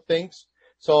new things.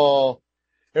 So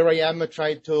here I am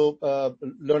trying to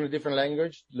learn a different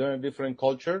language, learn a different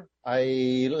culture.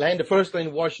 I landed first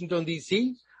in Washington,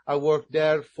 D.C. I worked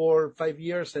there for 5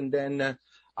 years, and then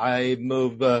I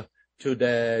moved to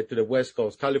the West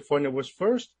Coast. California was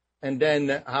first, and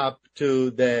then up to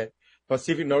the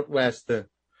Pacific Northwest,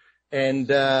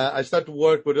 and I started to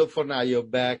work with Il Fornaio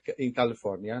back in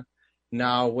California.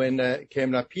 Now, when I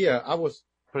came up here, I was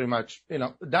pretty much,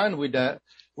 done with that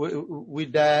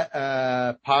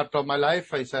part of my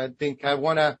life. I said, I think I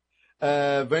want to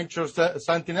venture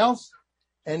something else.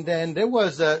 And then there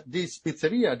was this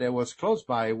pizzeria that was close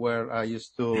by where I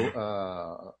used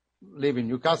to live in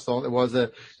Newcastle. It was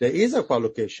the Issaquah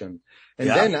location. And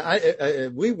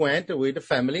then we went with the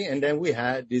family, and then we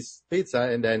had this pizza,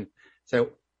 and then said,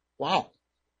 wow.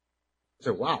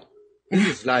 This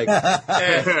is like,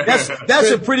 that's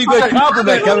a pretty good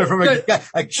compliment coming from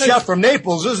a chef from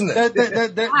Naples, isn't it?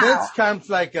 That comes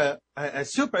like a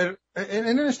super,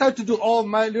 and then I started to do all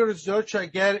my little research. I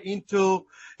get in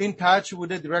touch with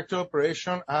the director of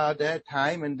operation at that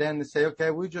time, and then say, okay,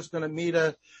 we're just going to meet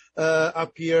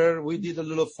up here. We did a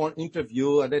little phone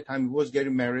interview. At that time, he was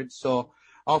getting married. So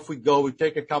off we go. We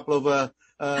take a couple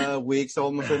of weeks,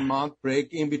 almost a month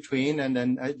break in between. And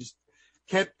then I just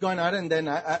kept going out. And then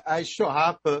I show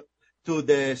up to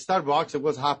the Starbucks. It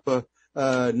was up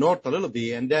north a little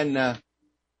bit. And then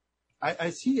I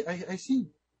see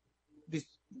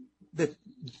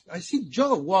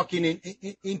Joe walking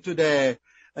into the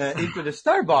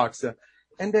Starbucks.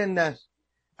 And then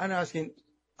I'm asking,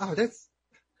 oh, that's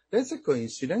a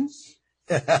coincidence.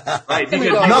 Right,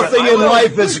 nothing in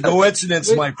life is a coincidence,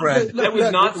 my friend. I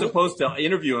was not supposed to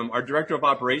interview him. Our director of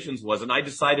operations was, and I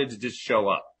decided to just show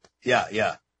up.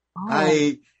 Yeah.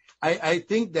 Oh. I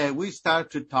think that we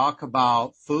start to talk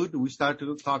about food. We start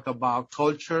to talk about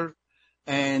culture.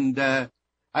 And I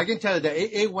can tell you that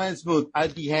it went smooth.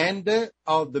 At the end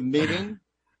of the meeting,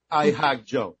 I hugged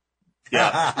Joe. Yeah,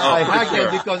 I hugged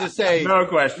him because I say, no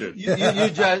question. You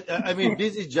just,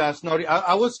 this is just not.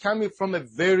 I was coming from a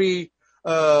very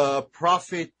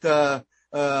profit, run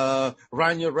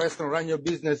your restaurant, run your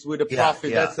business with a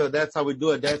profit. Yeah. That's how we do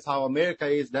it. That's how America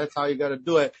is. That's how you got to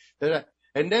do it.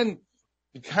 And then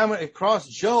coming across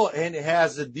Joe, and it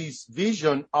has this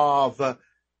vision of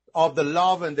the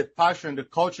love and the passion, the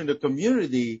culture, and the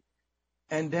community.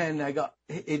 And then I got,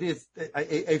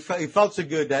 it felt so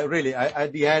good that really,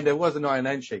 at the end, there wasn't an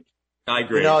handshake. I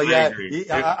agree. You know, I agree.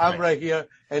 I'm right here,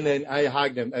 and then I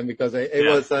hugged him, and because it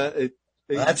was,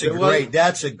 that's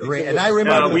a great, and I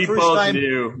remember we the first both time,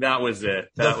 knew that was it.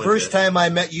 The first time I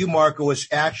met you, Marco, was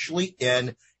actually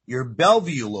in your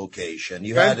Bellevue location.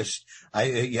 You had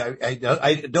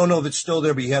I don't know if it's still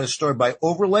there, but you had a store by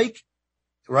Overlake,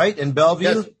 right? In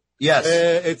Bellevue? Yes.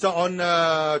 It's on,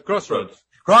 Crossroads.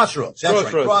 Crossroads.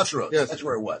 That's right. Crossroads. Yes. That's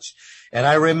where it was. And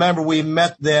I remember we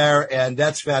met there, and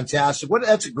that's fantastic.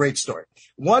 That's a great story.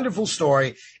 Wonderful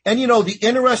story. And, you know, the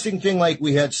interesting thing, like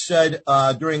we had said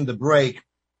during the break,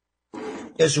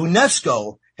 is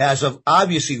UNESCO has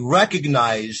obviously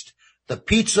recognized the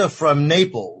pizza from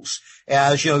Naples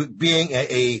as, you know, being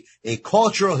a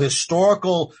cultural,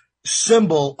 historical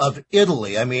symbol of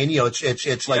Italy. I mean, you know,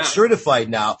 it's like certified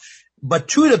now. But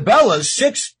Tuttabella's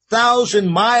 6,000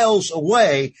 miles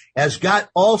away has got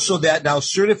also that now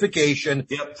certification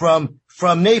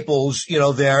from Naples, you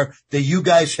know, there that you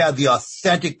guys have the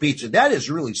authentic pizza. That is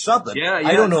really something.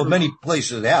 I don't know many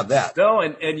places that have that. No,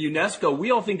 and UNESCO, we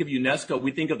all think of UNESCO,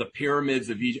 we think of the pyramids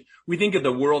of Egypt. We think of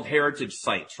the World Heritage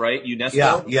Sites, right?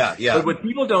 UNESCO. Yeah. But what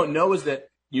people don't know is that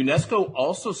UNESCO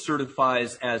also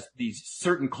certifies as these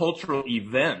certain cultural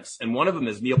events, and one of them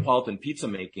is Neapolitan pizza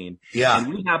making. Yeah. And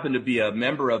we happen to be a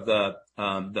member of the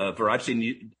Verace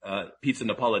Pizza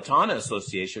Napolitana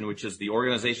Association, which is the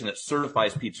organization that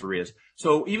certifies pizzerias.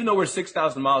 So even though we're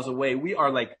 6,000 miles away, we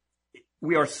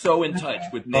are so in touch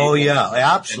with Naples. Oh yeah,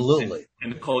 absolutely.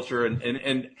 And the culture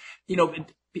and you know,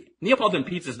 Neapolitan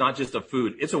pizza is not just a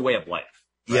food; it's a way of life.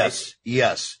 Right?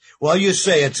 Yes. Well, you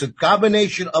say it's a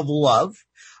combination of love,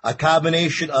 a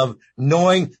combination of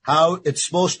knowing how it's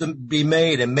supposed to be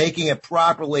made and making it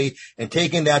properly and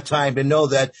taking that time to know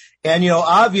that. And, you know,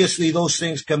 obviously those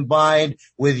things combined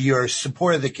with your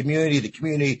support of the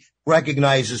community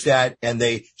recognizes that and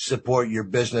they support your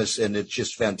business, and it's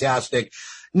just fantastic.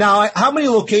 Now, how many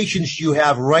locations do you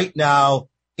have right now?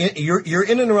 You're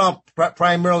in and around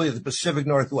primarily the Pacific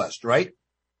Northwest, right?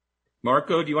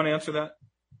 Marco, do you want to answer that?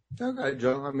 Okay,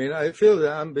 Joe. I mean, I feel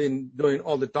that I've been doing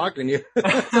all the talking here.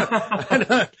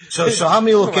 So how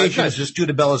many locations does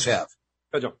Tuttabella's have?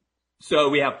 So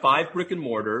we have 5 brick and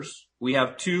mortars. We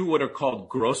have 2 what are called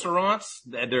grosserants.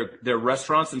 They're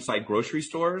restaurants inside grocery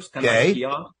stores, kind of like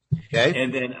kiosks. Okay.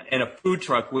 And then a food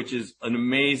truck, which is an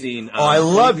amazing. I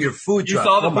love your food truck. You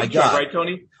saw the my food truck, God. right,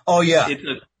 Tony? Oh yeah.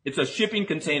 It's a shipping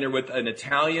container with an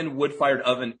Italian wood-fired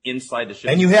oven inside the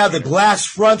shipping. And you have the glass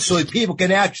front so that people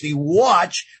can actually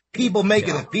watch people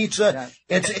making the pizza.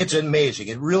 It's amazing.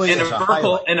 It really is a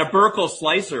highlight. And a Burkle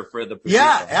slicer for the pizza.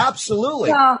 Yeah,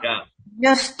 absolutely. I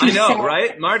know,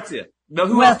 right? Marzia. Now,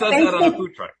 who else does that on a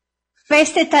food truck?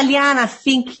 Festa Italiana, I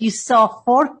think you saw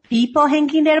 4 people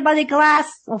hanging there by the glass,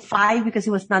 or 5 because it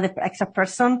was not an extra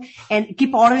person, and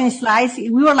keep ordering slices.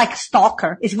 We were like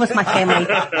stalker. It was my family.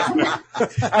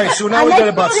 All right, so now we've got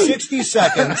about 60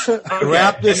 seconds to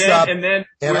wrap this up. And then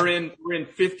we're in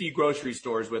 50 grocery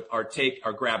stores with our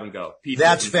grab and go.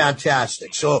 That's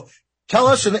fantastic. So tell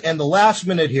us in the last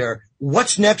minute here,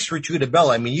 what's next for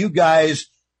Tuttabella? I mean, you guys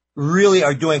really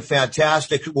are doing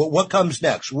fantastic. What comes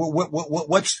next?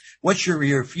 What's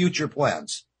your future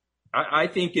plans? I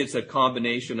think it's a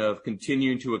combination of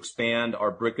continuing to expand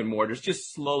our brick and mortars,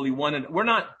 just slowly. We're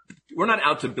not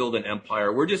out to build an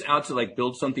empire. We're just out to like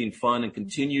build something fun and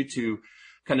continue to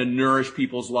kind of nourish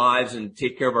people's lives and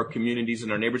take care of our communities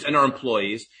and our neighbors and our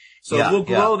employees. So we'll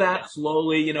grow that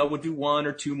slowly. You know, we'll do 1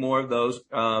 or 2 more of those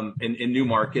in new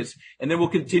markets. And then we'll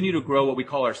continue to grow what we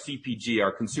call our CPG,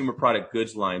 our consumer product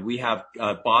goods line. We have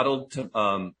bottled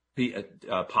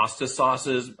pasta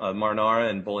sauces,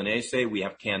 marinara and bolognese. We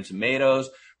have canned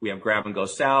tomatoes. We have grab-and-go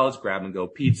salads, grab-and-go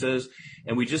pizzas.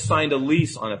 And we just signed a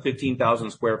lease on a 15,000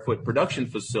 square foot production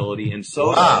facility in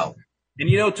Soho. Wow. And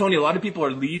you know, Tony, a lot of people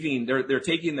are leaving. They're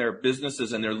taking their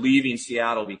businesses and they're leaving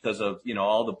Seattle because of, you know,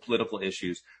 all the political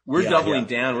issues. We're doubling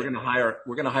down. We're going to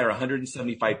hire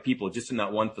 175 people just in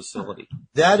that one facility.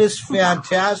 That is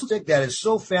fantastic. That is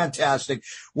so fantastic.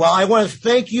 Well, I want to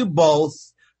thank you both.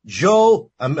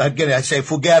 Joe, I say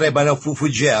Fugere, but no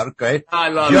Fuger, okay? I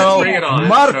love Joe, it. Bring it on.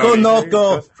 Marco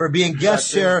Nocco for being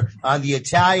guests here on the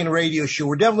Italian radio show.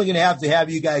 We're definitely going to have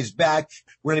you guys back.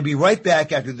 We're going to be right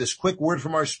back after this quick word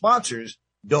from our sponsors.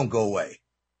 Don't go away.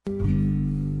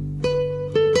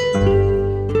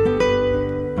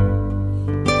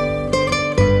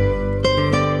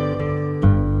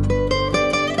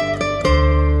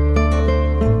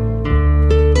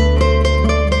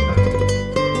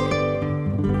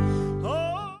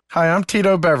 Hi, Hi, I'm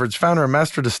Tito Beverage, founder and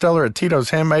master distiller at Tito's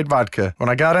Handmade Vodka. When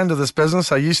I got into this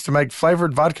business, I used to make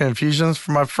flavored vodka infusions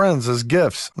for my friends as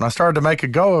gifts. When I started to make a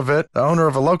go of it, the owner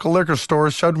of a local liquor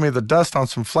store showed me the dust on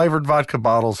some flavored vodka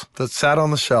bottles that sat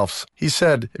on the shelves. He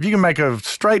said, if you can make a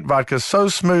straight vodka so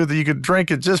smooth that you could drink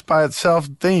it just by itself,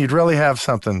 then you'd really have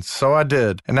something. So I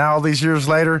did. And now all these years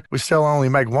later, we still only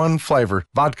make one flavor,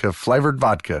 vodka flavored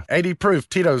vodka. 80 proof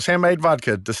Tito's Handmade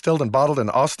Vodka, distilled and bottled in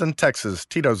Austin, Texas.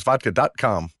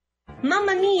 Tito'sVodka.com.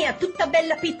 Mamma mia, tutta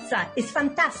bella pizza. It's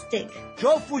fantastic.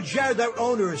 Joe Fugger, their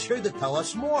owner, is here to tell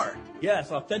us more.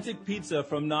 Yes, authentic pizza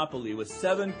from Napoli with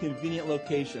 7 convenient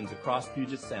locations across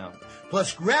Puget Sound.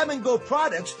 Plus grab-and-go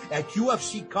products at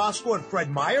UFC, Costco, and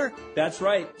Fred Meyer. That's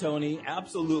right, Tony.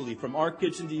 Absolutely. From our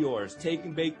kitchen to yours. Take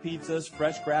and bake pizzas,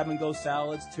 fresh grab-and-go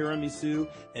salads, tiramisu,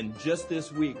 and just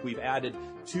this week we've added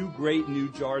 2 great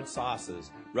new jarred sauces,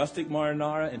 rustic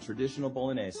marinara and traditional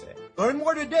bolognese. Learn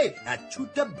more today at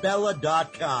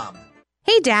tutabella.com.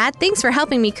 Hey, Dad, thanks for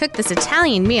helping me cook this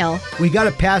Italian meal. We got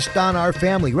to pass down our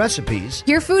family recipes.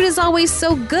 Your food is always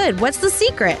so good. What's the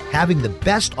secret? Having the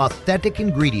best authentic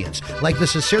ingredients, like the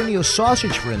Cicernio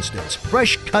sausage, for instance.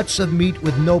 Fresh cuts of meat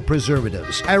with no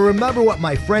preservatives. I remember what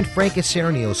my friend Frank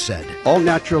Cicernio said. All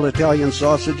natural Italian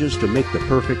sausages to make the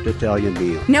perfect Italian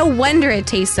meal. No wonder it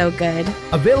tastes so good.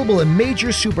 Available in major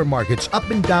supermarkets up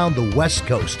and down the West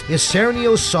Coast.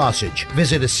 Cicernio sausage.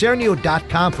 Visit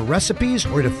Cicernio.com for recipes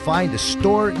or to find a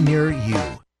store near you.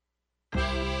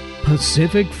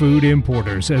 Pacific Food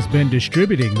Importers has been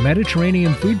distributing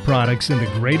Mediterranean food products in the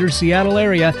greater Seattle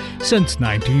area since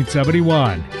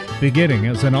 1971. Beginning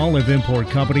as an olive import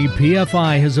company,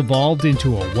 PFI has evolved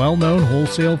into a well-known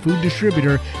wholesale food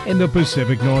distributor in the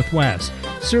Pacific Northwest,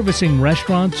 servicing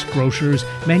restaurants, grocers,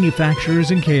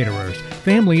 manufacturers, and caterers.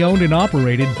 Family-owned and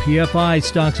operated, PFI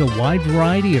stocks a wide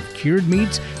variety of cured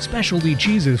meats, specialty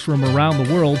cheeses from around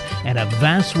the world, and a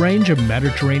vast range of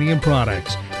Mediterranean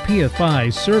products.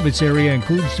 PFI's service area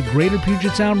includes the greater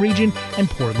Puget Sound region and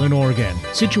Portland, Oregon.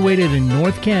 Situated in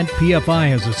North Kent, PFI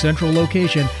has a central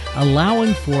location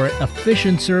allowing for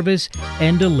efficient service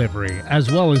and delivery,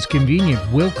 as well as convenient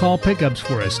will-call pickups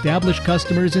for established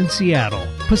customers in Seattle.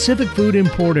 Pacific Food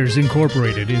Importers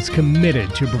Incorporated is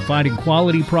committed to providing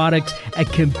quality products at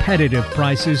competitive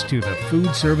prices to the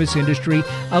food service industry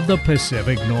of the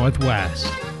Pacific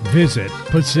Northwest. Visit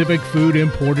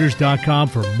PacificFoodImporters.com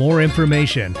for more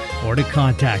information or to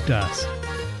contact us.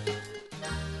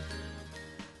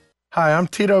 Hi, I'm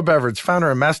Tito Beverage,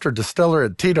 founder and master distiller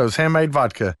at Tito's Handmade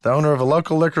Vodka. The owner of a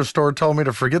local liquor store told me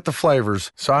to forget the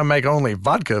flavors, so I make only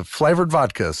vodka flavored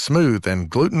vodka, smooth and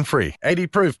gluten-free. 80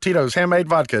 proof Tito's Handmade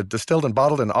Vodka, distilled and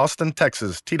bottled in Austin,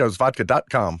 Texas.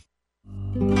 Tito'sVodka.com.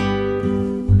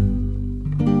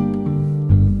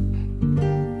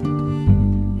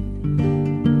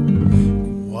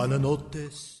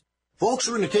 Folks,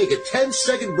 we're going to take a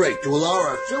 10-second break to allow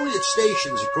our affiliate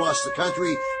stations across the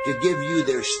country to give you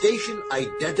their station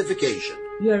identification.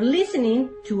 You're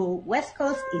listening to West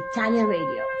Coast Italian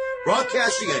Radio.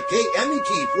 Broadcasting on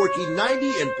KMET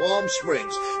 1490 in Palm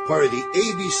Springs, part of the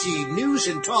ABC News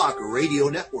and Talk Radio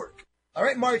Network. All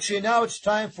right, Marcia, now it's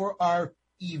time for our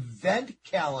event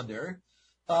calendar,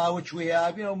 which we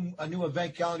have, a new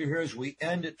event calendar here as we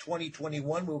end at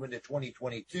 2021, move into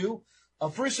 2022.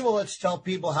 First of all, let's tell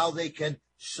people how they can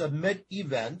submit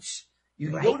events. You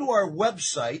can go to our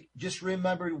website. Just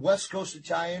remember West Coast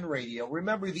Italian Radio.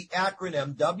 Remember the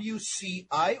acronym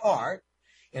WCIR,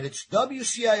 and it's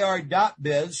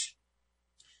WCIR.biz.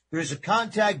 There's a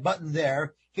contact button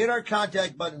there. Hit our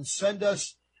contact button. Send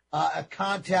us a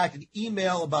contact, an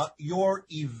email about your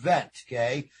event,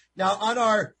 okay? Now, on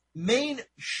our main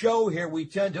show here, we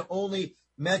tend to only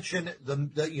mention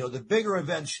the bigger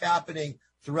events happening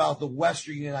throughout the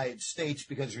Western United States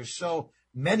because there's so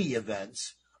many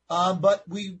events. But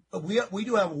we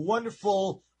do have a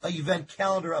wonderful event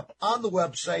calendar up on the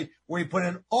website where we put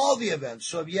in all the events.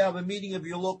 So if you have a meeting of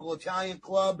your local Italian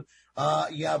club,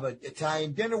 you have an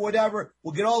Italian dinner, whatever,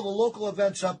 we'll get all the local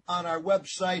events up on our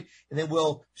website, and then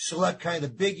we'll select kind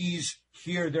of the biggies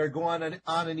here that are going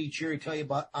on in each year to tell you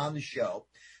about on the show.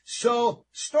 So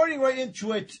starting right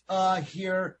into it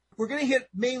here, we're going to hit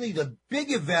mainly the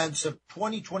big events of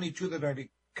 2022 that are going to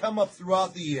come up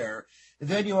throughout the year. And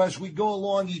then, as we go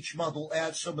along each month, we'll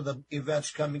add some of the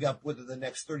events coming up within the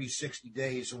next 30, 60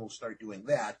 days, and we'll start doing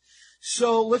that.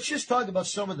 So let's just talk about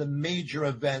some of the major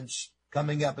events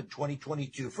coming up in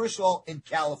 2022. First of all, in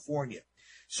California.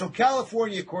 So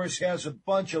California, of course, has a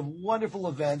bunch of wonderful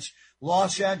events.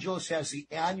 Los Angeles has the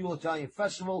annual Italian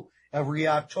Festival every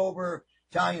October.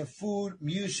 Italian food,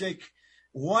 music,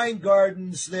 wine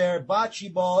gardens there,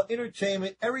 bocce ball,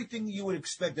 entertainment, everything you would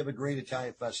expect of a great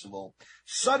Italian festival.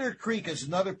 Sutter Creek is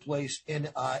another place in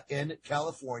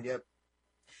California.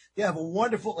 They have a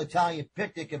wonderful Italian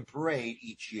picnic and parade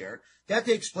each year. That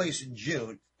takes place in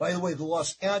June. By the way, the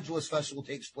Los Angeles Festival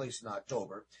takes place in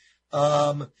October.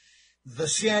 The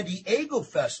San Diego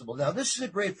Festival. Now, this is a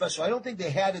great festival. I don't think they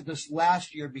had it this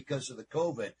last year because of the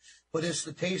COVID, but it's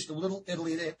the Taste of Little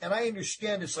Italy. And I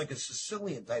understand it's like a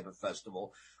Sicilian type of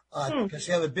festival because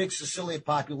they have a big Sicilian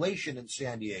population in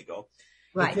San Diego.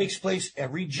 Right. It takes place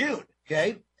every June,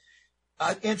 okay?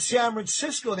 In San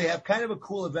Francisco, they have kind of a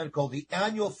cool event called the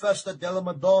Annual Festa della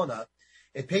Madonna.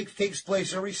 It takes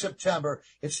place every September.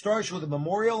 It starts with a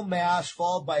memorial mass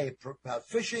followed by a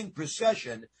fishing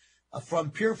procession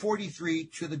from Pier 43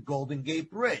 to the Golden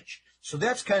Gate Bridge. So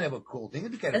that's kind of a cool thing.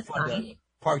 It'd be kind of fun to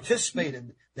participate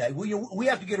in that. We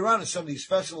have to get around to some of these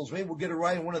festivals. Maybe we'll get a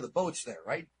ride in one of the boats there,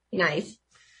 right? Nice.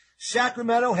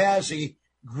 Sacramento has a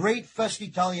great Festa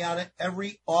Italiana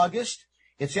every August.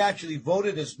 It's actually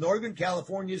voted as Northern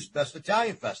California's best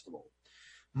Italian festival.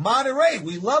 Monterey,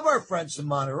 we love our friends in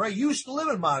Monterey. You used to live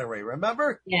in Monterey,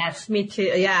 remember? Yes, me too.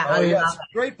 Yeah. Oh, yeah, it's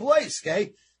a great place,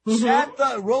 okay?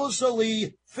 Santa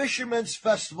Rosalie Fisherman's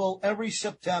Festival every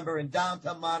September in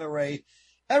downtown Monterey.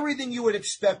 Everything you would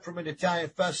expect from an Italian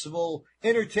festival,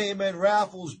 entertainment,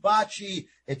 raffles, bocce,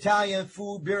 Italian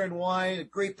food, beer and wine, a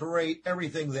great parade,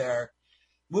 everything there.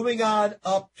 Moving on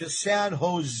up to San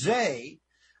Jose,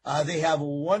 they have a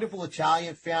wonderful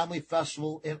Italian family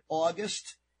festival in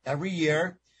August every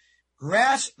year.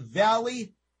 Grass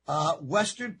Valley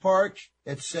Western Park,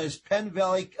 it says Penn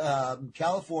Valley,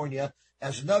 California,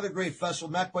 has another great festival.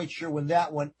 I'm not quite sure when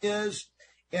that one is.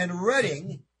 And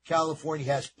Redding, California,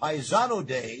 has Paisano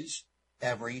Days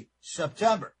every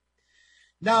September.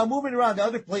 Now, moving around to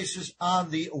other places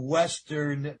on the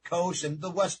Western Coast and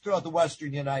throughout the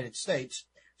Western United States,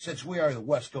 since we are the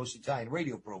West Coast Italian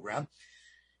radio program,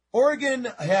 Oregon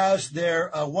has their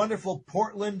wonderful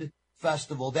Portland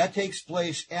Festival. That takes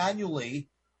place annually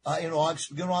in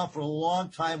August. It's been going on for a long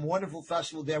time. Wonderful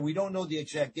festival there. We don't know the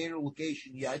exact date or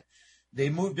location yet. They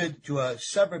moved it to a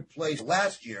separate place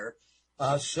last year,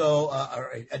 or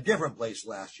a different place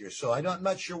last year. So I'm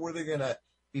not sure where they're going to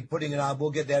be putting it on.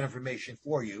 We'll get that information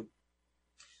for you.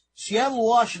 Seattle,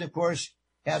 Washington, of course,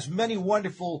 has many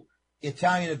wonderful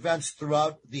Italian events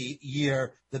throughout the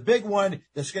year. The big one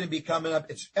that's going to be coming up,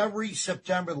 it's every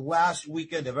September, the last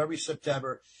weekend of every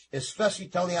September, is Festa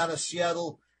Italiana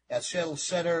Seattle at Seattle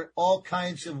Center. All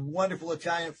kinds of wonderful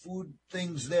Italian food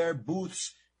things there,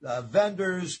 booths,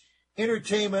 vendors,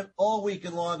 entertainment all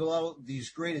weekend long. A lot of these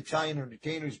great Italian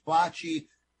entertainers, bocce,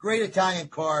 great Italian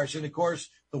cars, and of course,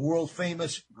 the world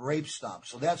famous Grape Stomp.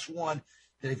 So that's one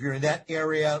that if you're in that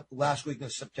area last week in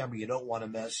September, you don't want to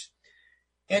miss.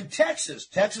 And Texas,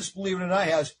 believe it or not,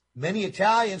 has many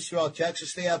Italians throughout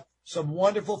Texas. They have some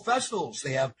wonderful festivals.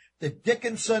 They have the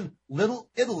Dickinson Little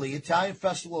Italy Italian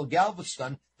Festival of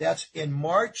Galveston. That's in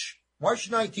March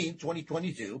 19,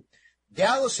 2022.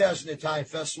 Dallas has an Italian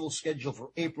festival scheduled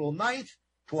for April 9th,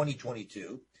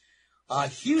 2022.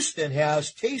 Houston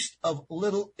has Taste of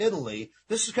Little Italy.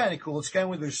 This is kind of cool. It's kind of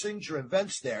one of their signature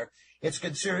events there. It's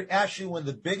considered actually one of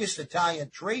the biggest Italian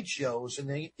trade shows in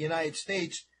the United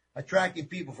States, attracting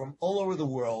people from all over the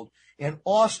world. And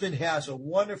Austin has a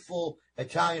wonderful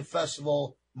Italian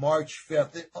festival March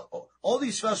 5th. All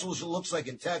these festivals, it looks like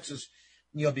in Texas,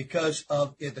 because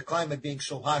of the climate being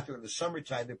so hot during the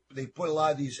summertime, they put a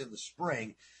lot of these in the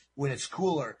spring when it's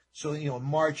cooler. So,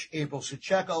 March, April. So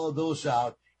check all of those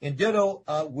out. And ditto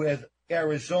with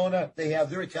Arizona. They have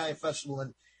their Italian festival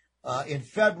in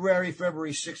February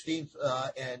 16th,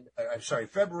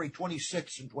 February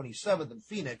 26th and 27th in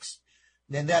Phoenix.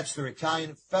 And then that's their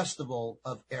Italian Festival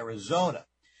of Arizona.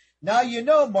 Now,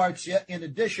 Marcia, in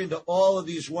addition to all of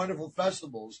these wonderful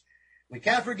festivals, we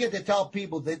can't forget to tell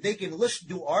people that they can listen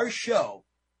to our show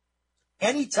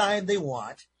anytime they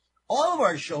want. All of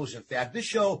our shows, in fact. This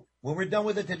show, when we're done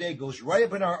with it today, goes right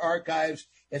up in our archives.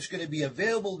 It's going to be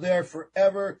available there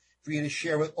forever for you to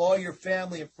share with all your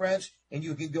family and friends. And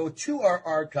you can go to our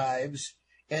archives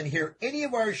and hear any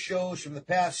of our shows from the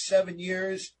past 7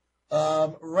 years.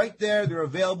 Right there, they're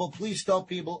available. Please tell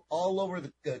people all over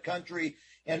the country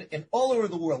and all over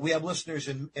the world. We have listeners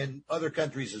in other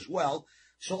countries as well.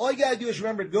 So all you got to do is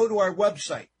remember to go to our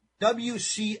website,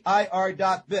 WCIR.biz,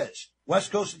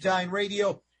 West Coast Italian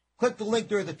Radio. Click the link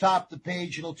there at the top of the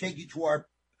page, and it'll take you to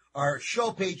our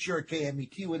show page here at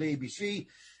KMET with ABC.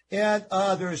 And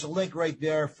there's a link right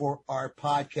there for our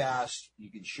podcast.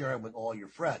 You can share it with all your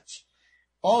friends.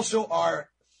 Also, our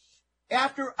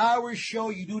after-hours show,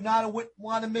 you do not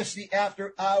want to miss the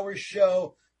after-hours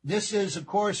show. This is, of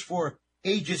course, for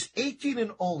ages 18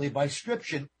 and only by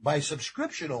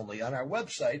subscription only on our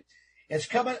website. It's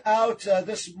coming out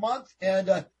this month,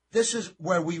 and this is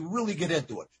where we really get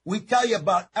into it. We tell you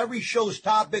about every show's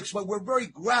topics, but we're very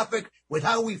graphic with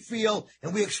how we feel,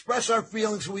 and we express our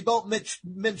feelings, and we don't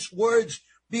mince words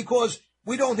because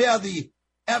we don't have the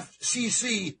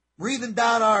FCC breathing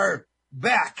down our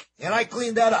back, and I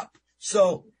cleaned that up.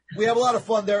 So we have a lot of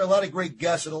fun there, a lot of great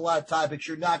guests, and a lot of topics.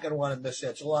 You're not going to want to miss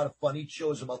that. It's a lot of fun. Each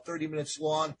show is about 30 minutes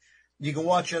long. You can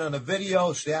watch it on a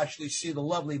video so you actually see the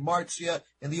lovely Marcia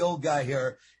and the old guy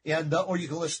here, and or you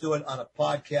can listen to it on a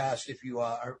podcast if you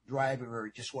are driving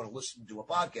or just want to listen to a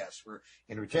podcast for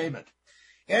entertainment.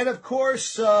 And, of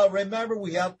course, remember,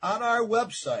 we have on our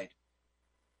website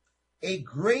a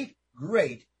great,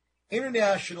 great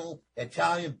international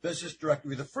Italian business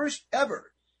directory, the first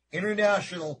ever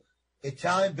international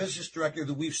Italian business directory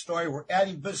that we've started. We're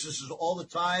adding businesses all the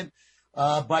time.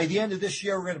 By the end of this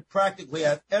year, we're going to practically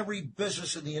have every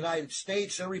business in the United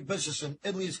States, every business in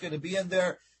Italy is going to be in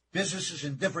there, businesses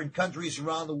in different countries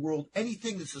around the world,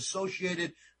 anything that's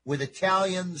associated with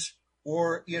Italians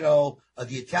or, the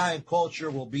Italian culture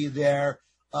will be there.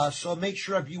 So make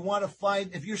sure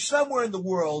if you're somewhere in the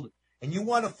world and you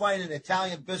want to find an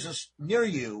Italian business near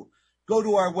you, go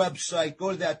to our website,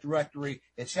 go to that directory.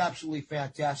 It's absolutely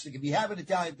fantastic. If you have an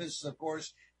Italian business, of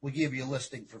course, we'll give you a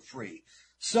listing for free.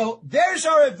 So there's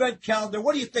our event calendar.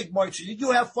 What do you think, Marcia? Did you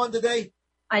have fun today?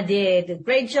 I did.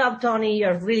 Great job, Tony.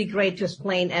 You're really great to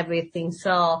explain everything.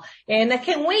 So, and I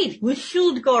can't wait. We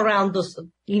should go around those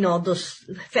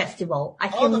festival.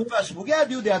 The festival. We got to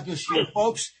do that this year,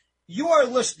 folks. You are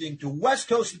listening to West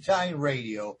Coast Italian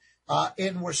Radio,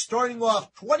 and we're starting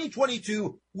off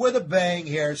 2022 with a bang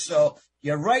here. So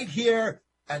you're right here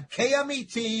on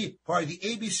KMET, part of the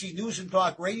ABC News and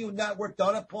Talk Radio Network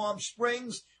down at Palm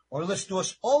Springs, or listen to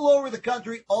us all over the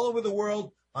country, all over the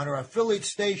world, on our affiliate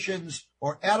stations,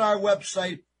 or at our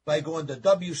website by going to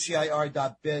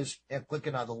WCIR.biz and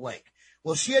clicking on the link.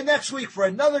 We'll see you next week for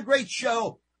another great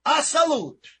show. A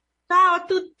salute! Ciao a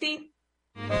tutti!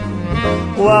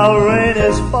 While rain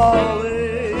is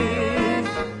falling,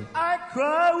 I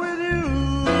cry with you.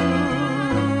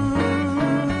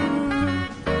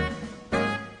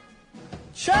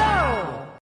 Ciao!